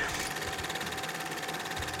it.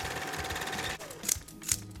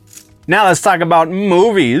 Now let's talk about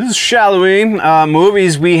movies, shall we?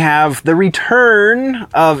 Movies, we have the return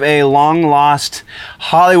of a long-lost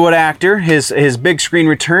Hollywood actor. His big screen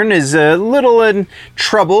return is a little in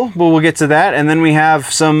trouble, but we'll get to that. And then we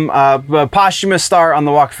have some posthumous star on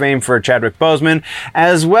the Walk of Fame for Chadwick Boseman,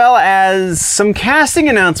 as well as some casting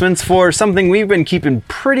announcements for something we've been keeping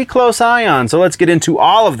pretty close eye on. So let's get into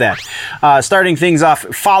all of that. Starting things off,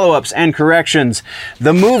 follow-ups and corrections.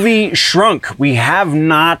 The movie Shrunk. We have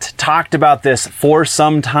not talked about this for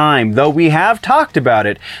some time, though we have talked about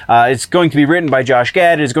it. It's going to be written by Josh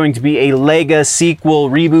Gad. It's going to be a Lega sequel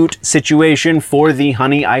reboot situation for the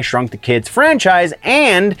Honey, I Shrunk the Kids franchise,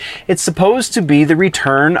 and it's supposed to be the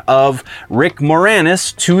return of Rick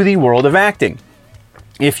Moranis to the world of acting.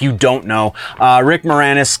 If you don't know, Rick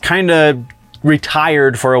Moranis kind of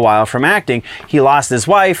retired for a while from acting. He lost his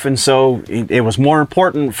wife, and so it was more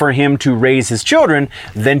important for him to raise his children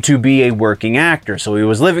than to be a working actor. So he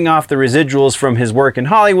was living off the residuals from his work in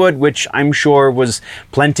Hollywood, which I'm sure was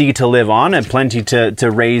plenty to live on and plenty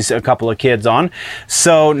to raise a couple of kids on.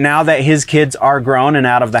 So now that his kids are grown and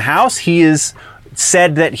out of the house, he is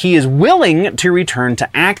said that he is willing to return to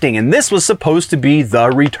acting, and this was supposed to be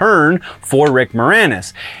the return for Rick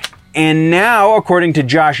Moranis. And now, according to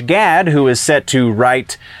Josh Gad, who is set to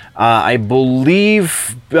write, I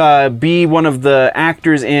believe, be one of the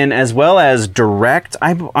actors in as well as direct,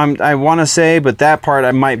 I want to say, but that part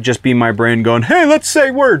I might just be my brain going, hey, let's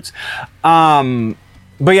say words. But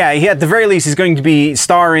yeah, at the very least, he's going to be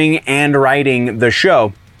starring and writing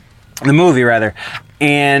the movie rather.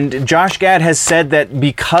 And Josh Gad has said that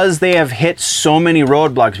because they have hit so many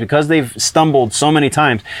roadblocks, because they've stumbled so many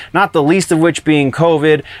times, not the least of which being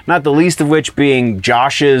COVID, not the least of which being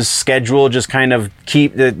Josh's schedule just kind of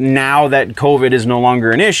now that COVID is no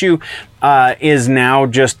longer an issue, is now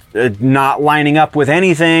just not lining up with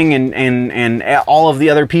anything, and all of the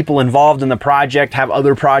other people involved in the project have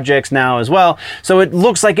other projects now as well. So it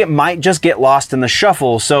looks like it might just get lost in the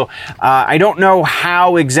shuffle. So I don't know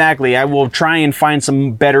how exactly. I will try and find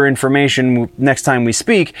some better information next time we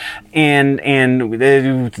speak, and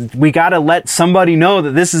we got to let somebody know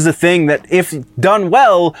that this is a thing that, if done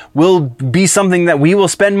well, will be something that we will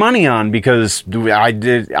spend money on, because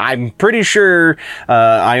I'm pretty sure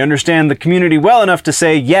I understand the community well enough to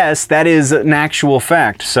say, yes, that is an actual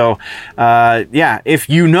fact. So, yeah, if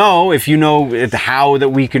you know how that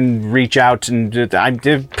we can reach out, and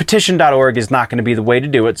petition.org is not going to be the way to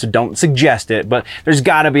do it, so don't suggest it, but there's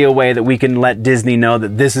got to be a way that we can let Disney know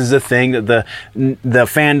that this is a thing that the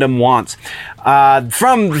fandom wants.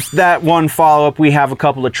 From that one follow-up, we have a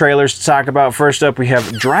couple of trailers to talk about. First up, we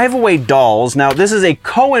have Drive Away Dolls. Now, this is a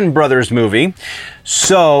Coen Brothers movie,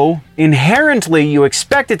 so inherently you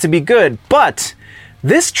expect it to be good, but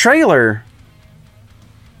this trailer,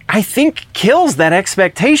 I think, kills that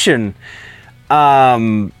expectation.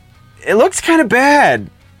 It looks kind of bad.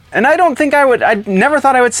 And I never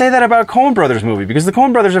thought I would say that about a Coen Brothers movie, because the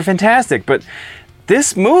Coen Brothers are fantastic, but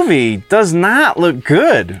this movie does not look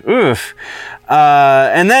good. Oof.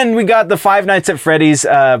 And then we got the Five Nights at Freddy's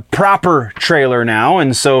proper trailer now.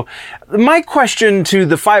 And so my question to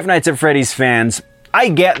the Five Nights at Freddy's fans, I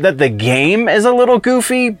get that the game is a little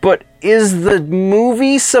goofy, but is the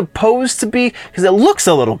movie supposed to be? Because it looks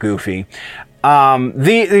a little goofy. Of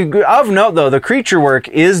note, though, the creature work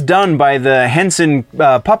is done by the Henson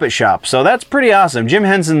Puppet Shop, so that's pretty awesome. Jim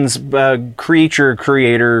Henson's creature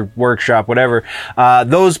creator workshop, whatever.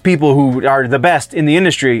 Those people who are the best in the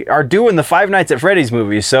industry are doing the Five Nights at Freddy's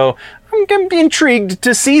movies, so I'm intrigued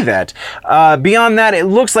to see that. Beyond that, it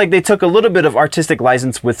looks like they took a little bit of artistic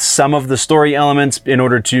license with some of the story elements in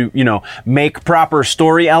order to, make proper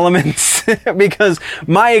story elements. Because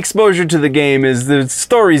my exposure to the game is the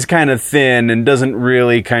story's kind of thin and doesn't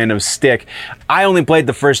really kind of stick. I only played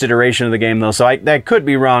the first iteration of the game though, so that could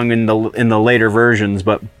be wrong in the later versions,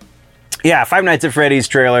 but yeah, Five Nights at Freddy's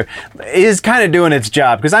trailer is kind of doing its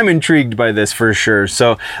job because I'm intrigued by this for sure.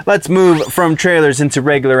 So let's move from trailers into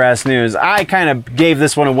regular ass news. I kind of gave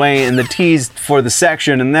this one away in the tease for the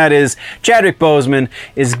section, and that is Chadwick Boseman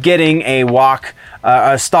is getting a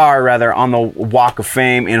star on the Walk of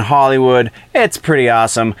Fame in Hollywood. It's pretty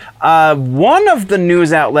awesome. One of the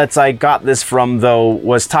news outlets I got this from, though,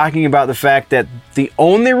 was talking about the fact that the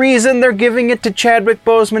only reason they're giving it to Chadwick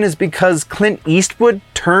Boseman is because Clint Eastwood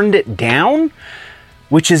turned it down,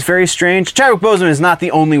 which is very strange. Chadwick Boseman is not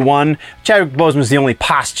the only one. Chadwick Boseman is the only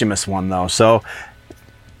posthumous one, though, so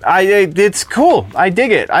it's cool. I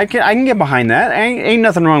dig it. I can get behind that. Ain't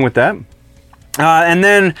nothing wrong with that. And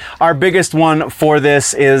then our biggest one for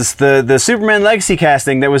this is the Superman Legacy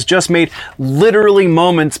casting that was just made literally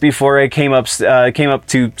moments before it came up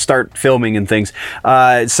to start filming and things.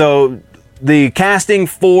 So the casting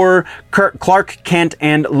for Clark Kent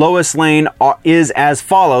and Lois Lane is as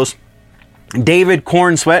follows. David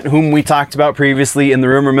Cornsweet, whom we talked about previously in the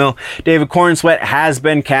rumor mill. David Cornsweet has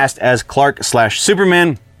been cast as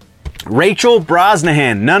Clark/Superman. Rachel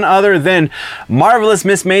Brosnahan, none other than Marvelous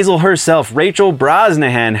Miss Maisel herself. Rachel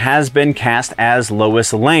Brosnahan has been cast as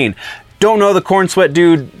Lois Lane. Don't know the Cornsweet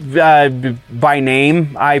dude by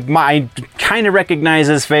name. I kind of recognize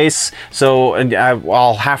his face, so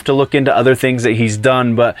I'll have to look into other things that he's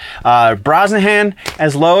done. But Brosnahan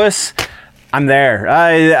as Lois, I'm there.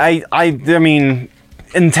 I mean,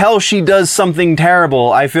 until she does something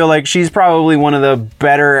terrible, I feel like she's probably one of the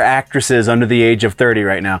better actresses under the age of 30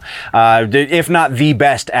 right now. If not the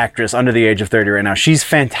best actress under the age of 30 right now. She's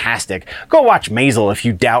fantastic. Go watch Maisel if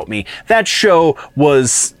you doubt me. That show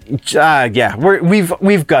was...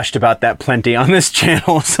 we've gushed about that plenty on this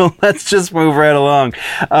channel, so let's just move right along.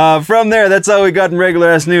 From there, that's all we got in regular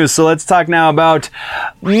ass news. So let's talk now about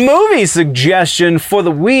movie suggestion for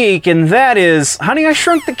the week, and that is Honey, I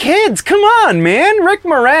Shrunk the Kids. Come on, man. Rick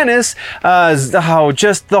Moranis,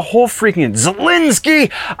 just the whole freaking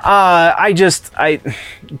Zelensky.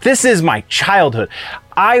 This is my childhood.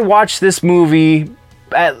 I watched this movie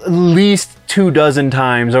at least 24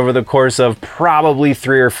 times over the course of probably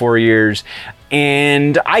 3 or 4 years,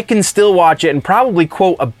 and I can still watch it and probably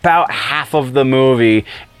quote about half of the movie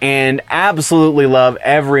and absolutely love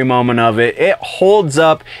every moment of it. It holds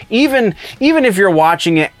up even if you're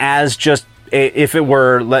watching it as just if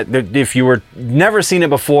you were never seen it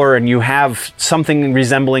before and you have something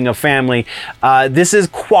resembling a family, this is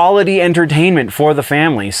quality entertainment for the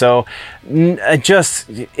family. So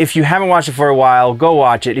if you haven't watched it for a while, go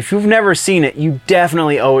watch it. If you've never seen it, you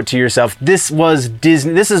definitely owe it to yourself. This was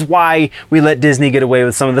Disney. This is why we let Disney get away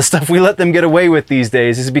with some of the stuff we let them get away with these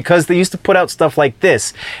days, is because they used to put out stuff like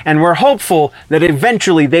this. And we're hopeful that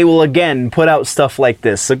eventually they will again put out stuff like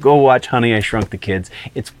this. So go watch Honey, I Shrunk the Kids.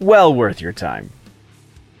 It's well worth your time.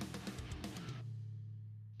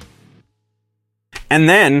 And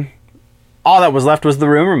then all that was left was the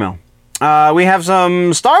rumor mill. We have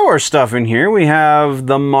some Star Wars stuff in here. We have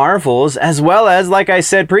the Marvels, as well as, like I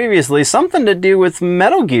said previously, something to do with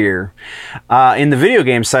Metal Gear in the video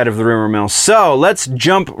game side of the rumor mill. So let's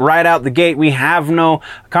jump right out the gate. We have no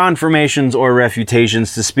confirmations or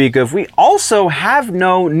refutations to speak of. We also have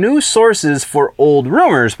no new sources for old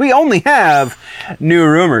rumors. We only have new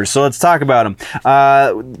rumors. So let's talk about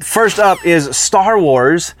them. First up is Star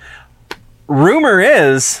Wars. Rumor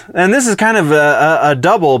is, and this is kind of a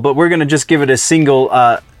double, but we're going to just give it a single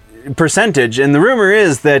percentage. And the rumor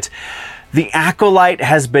is that The Acolyte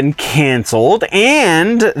has been canceled,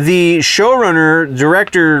 and the showrunner,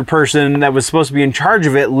 director person that was supposed to be in charge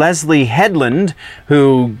of it, Leslie Headland,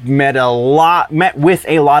 who met with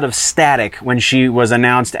a lot of static when she was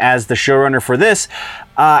announced as the showrunner for this,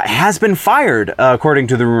 has been fired, according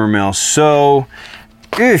to the rumor mill. So...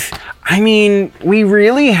 I mean, we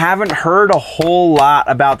really haven't heard a whole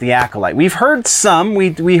lot about The Acolyte. We've heard some.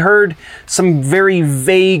 We heard some very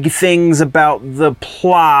vague things about the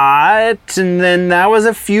plot, and then that was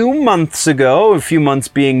a few months ago, a few months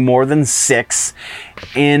being more than 6,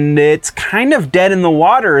 and it's kind of dead in the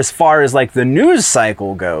water as far as, like, the news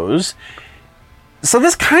cycle goes. So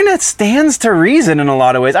this kind of stands to reason in a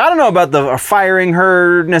lot of ways. I don't know about the firing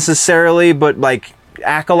her necessarily, but, like...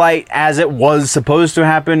 Acolyte, as it was supposed to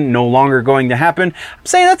happen, no longer going to happen. I'm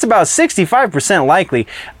saying that's about 65% likely.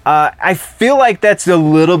 I feel like that's a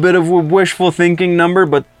little bit of a wishful thinking number,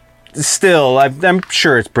 but still, I'm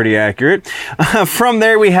sure it's pretty accurate. From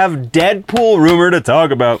there, we have Deadpool rumor to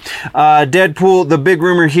talk about. Deadpool, the big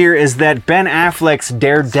rumor here is that Ben Affleck's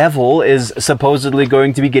Daredevil is supposedly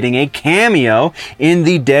going to be getting a cameo in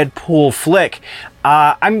the Deadpool flick.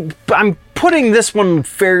 I'm putting this one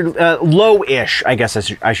fair low-ish, I guess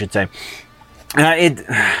I should say. I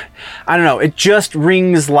don't know, it just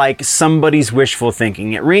rings like somebody's wishful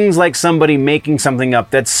thinking. It rings like somebody making something up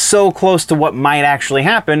that's so close to what might actually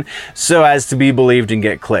happen so as to be believed and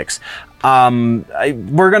get clicks.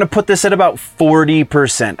 We're going to put this at about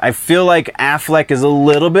 40%. I feel like Affleck is a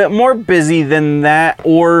little bit more busy than that,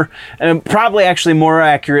 or probably actually more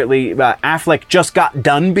accurately, Affleck just got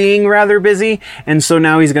done being rather busy, and so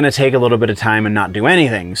now he's going to take a little bit of time and not do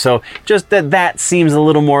anything. So just that seems a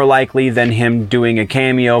little more likely than him doing a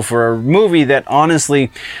cameo for a movie that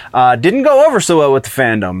honestly didn't go over so well with the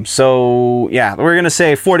fandom. So yeah, we're going to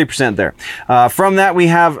say 40% there. From that, we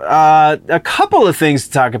have a couple of things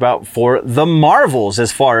to talk about for the Marvels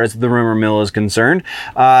as far as the rumor mill is concerned.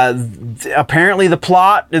 Apparently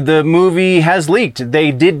the movie has leaked.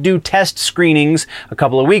 They did do test screenings a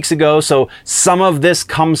couple of weeks ago, so some of this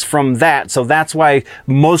comes from that. So that's why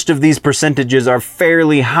most of these percentages are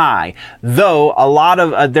fairly high. Though a lot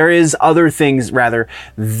of, there is other things rather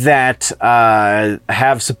that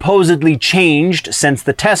have supposedly changed since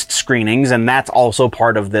the test screenings, and that's also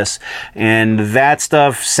part of this. And that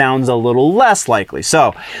stuff sounds a little less likely.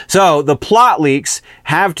 So the plot leaks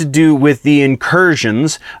have to do with the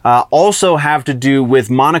incursions, also have to do with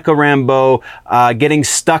Monica Rambeau getting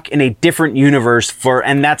stuck in a different universe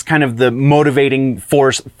and that's kind of the motivating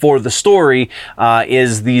force for the story,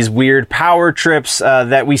 is these weird power trips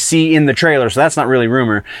that we see in the trailer. So that's not really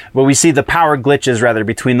rumor, but we see the power glitches rather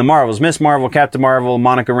between the Marvels. Miss Marvel, Captain Marvel,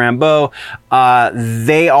 Monica Rambeau,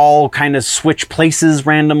 they all kind of switch places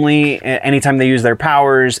randomly anytime they use their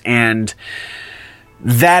powers, and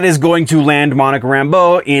that is going to land Monica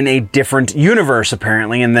Rambeau in a different universe,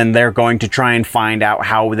 apparently, and then they're going to try and find out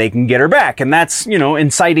how they can get her back. And that's,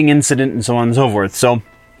 inciting incident and so on and so forth. So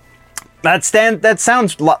that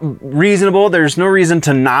sounds reasonable. There's no reason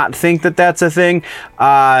to not think that that's a thing.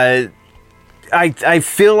 I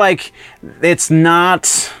feel like it's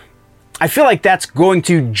not... I feel like that's going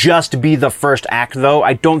to just be the first act, though.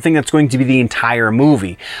 I don't think that's going to be the entire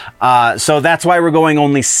movie. So that's why we're going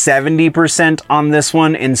only 70% on this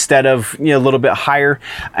one instead of a little bit higher.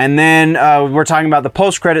 And then we're talking about the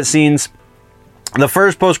post-credit scenes. The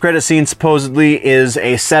first post-credit scene supposedly is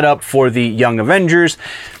a setup for the Young Avengers.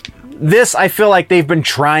 This, I feel like they've been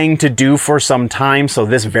trying to do for some time, so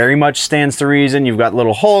this very much stands to reason. You've got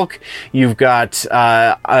Little Hulk, you've got,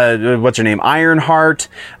 what's her name, Ironheart,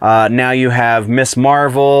 now you have Miss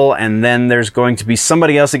Marvel, and then there's going to be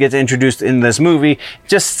somebody else that gets introduced in this movie.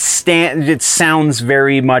 It sounds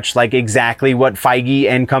very much like exactly what Feige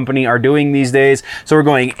and company are doing these days. So we're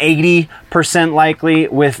going 80% likely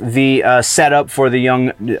with the setup for the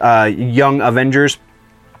Young Avengers.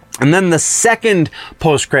 And then the second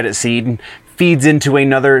post-credit scene feeds into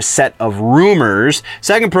another set of rumors.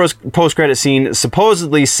 Second post-credit scene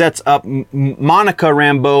supposedly sets up Monica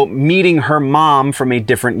Rambeau meeting her mom from a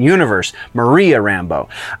different universe, Maria Rambeau.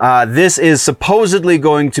 This is supposedly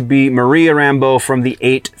going to be Maria Rambeau from the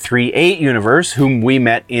 838 universe, whom we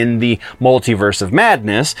met in the Multiverse of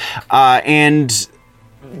Madness. And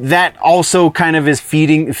that also kind of is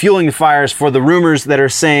fueling the fires for the rumors that are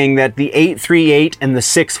saying that the 838 and the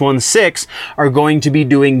 616 are going to be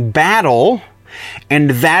doing battle, and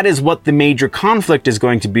that is what the major conflict is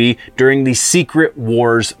going to be during the Secret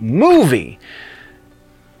Wars movie.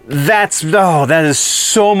 That is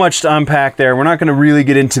so much to unpack there. We're not going to really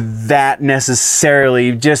get into that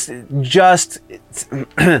necessarily. Just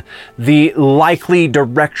the likely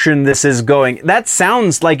direction this is going. That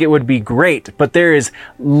sounds like it would be great, but there is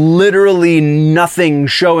literally nothing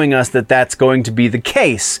showing us that that's going to be the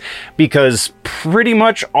case, because pretty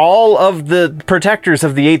much all of the protectors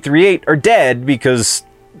of the 838 are dead because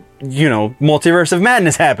Multiverse of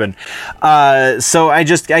Madness happened. So I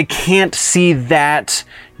can't see that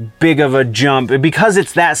big of a jump because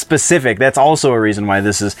it's that specific. That's also a reason why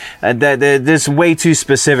this is this way too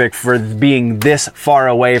specific for being this far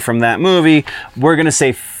away from that movie. We're gonna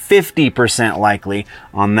say 50% likely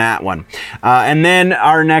on that one. And then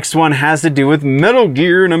our next one has to do with Metal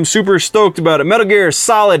Gear, and I'm super stoked about it. Metal Gear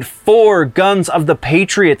Solid 4 Guns of the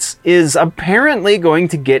Patriots is apparently going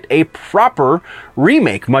to get a proper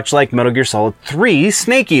remake, much like Metal Gear Solid 3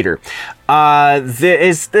 Snake Eater.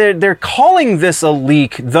 They're calling this a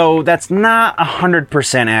leak, though that's not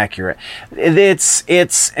 100% accurate.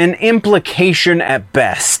 It's an implication at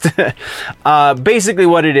best. Basically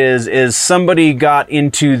what it is somebody got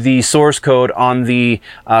into the source code on the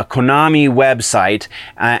Konami website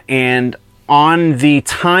and on the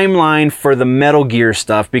timeline for the Metal Gear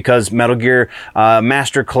stuff, because Metal Gear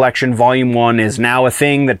Master Collection Volume 1 is now a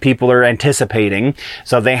thing that people are anticipating.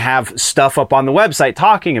 So they have stuff up on the website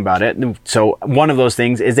talking about it. So one of those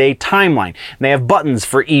things is a timeline. They have buttons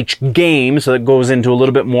for each game, so it goes into a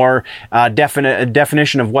little bit more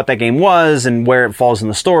definition of what that game was and where it falls in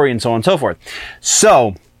the story and so on and so forth.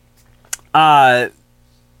 So,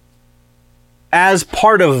 as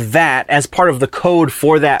part of that, as part of the code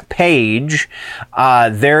for that page,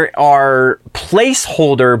 there are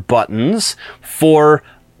placeholder buttons for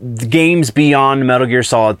games beyond Metal Gear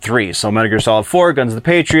Solid 3. So Metal Gear Solid 4, Guns of the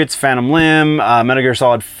Patriots, Phantom Limb, Metal Gear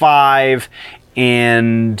Solid 5,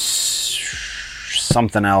 and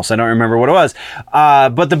something else. I don't remember what it was.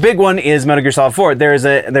 But the big one is Metal Gear Solid 4. There's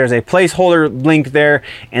a placeholder link there,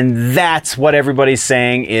 and that's what everybody's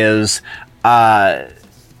saying is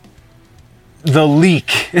the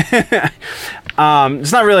leak. It's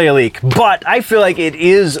not really a leak, but I feel like it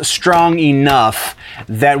is strong enough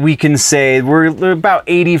that we can say we're about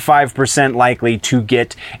 85% likely to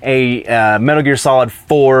get a Metal Gear Solid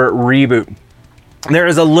 4 reboot. There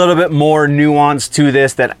is a little bit more nuance to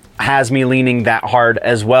this that has me leaning that hard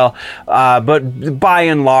as well. But by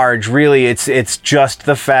and large, really, it's just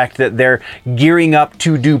the fact that they're gearing up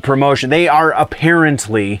to do promotion. They are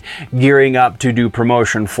apparently gearing up to do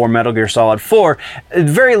promotion for Metal Gear Solid 4.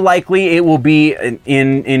 Very likely it will be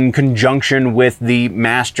in conjunction with the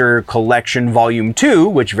Master Collection Volume 2,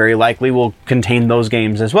 which very likely will contain those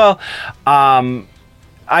games as well.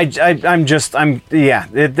 That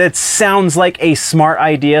sounds like a smart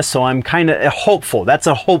idea, so I'm kind of hopeful. That's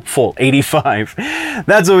a hopeful 85.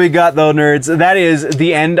 That's what we got, though, nerds. That is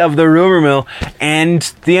the end of the rumor mill and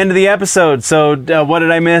the end of the episode. So what did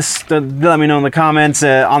I miss? Let me know in the comments,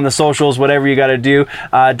 on the socials, whatever you got to do.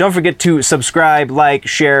 Don't forget to subscribe, like,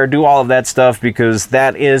 share, do all of that stuff, because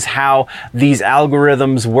that is how these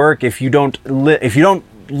algorithms work. If you don't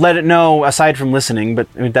let it know, aside from listening, but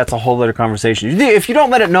I mean, that's a whole other conversation. If you don't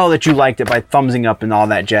let it know that you liked it by thumbsing up and all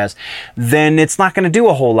that jazz, then it's not going to do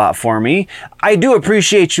a whole lot for me. I do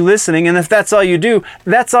appreciate you listening, and if that's all you do,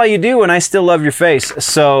 that's all you do, and I still love your face.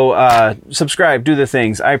 So subscribe, do the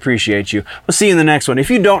things. I appreciate you. We'll see you in the next one. If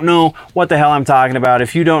you don't know what the hell I'm talking about,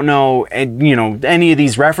 if you don't know, any of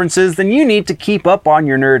these references, then you need to keep up on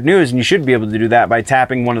your nerd news, and you should be able to do that by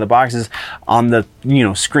tapping one of the boxes on the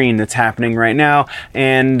screen that's happening right now.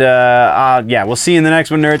 And we'll see you in the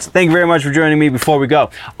next one, nerds. Thank you very much for joining me. Before we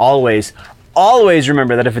go, always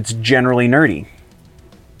remember that if it's generally nerdy,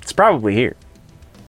 it's probably here.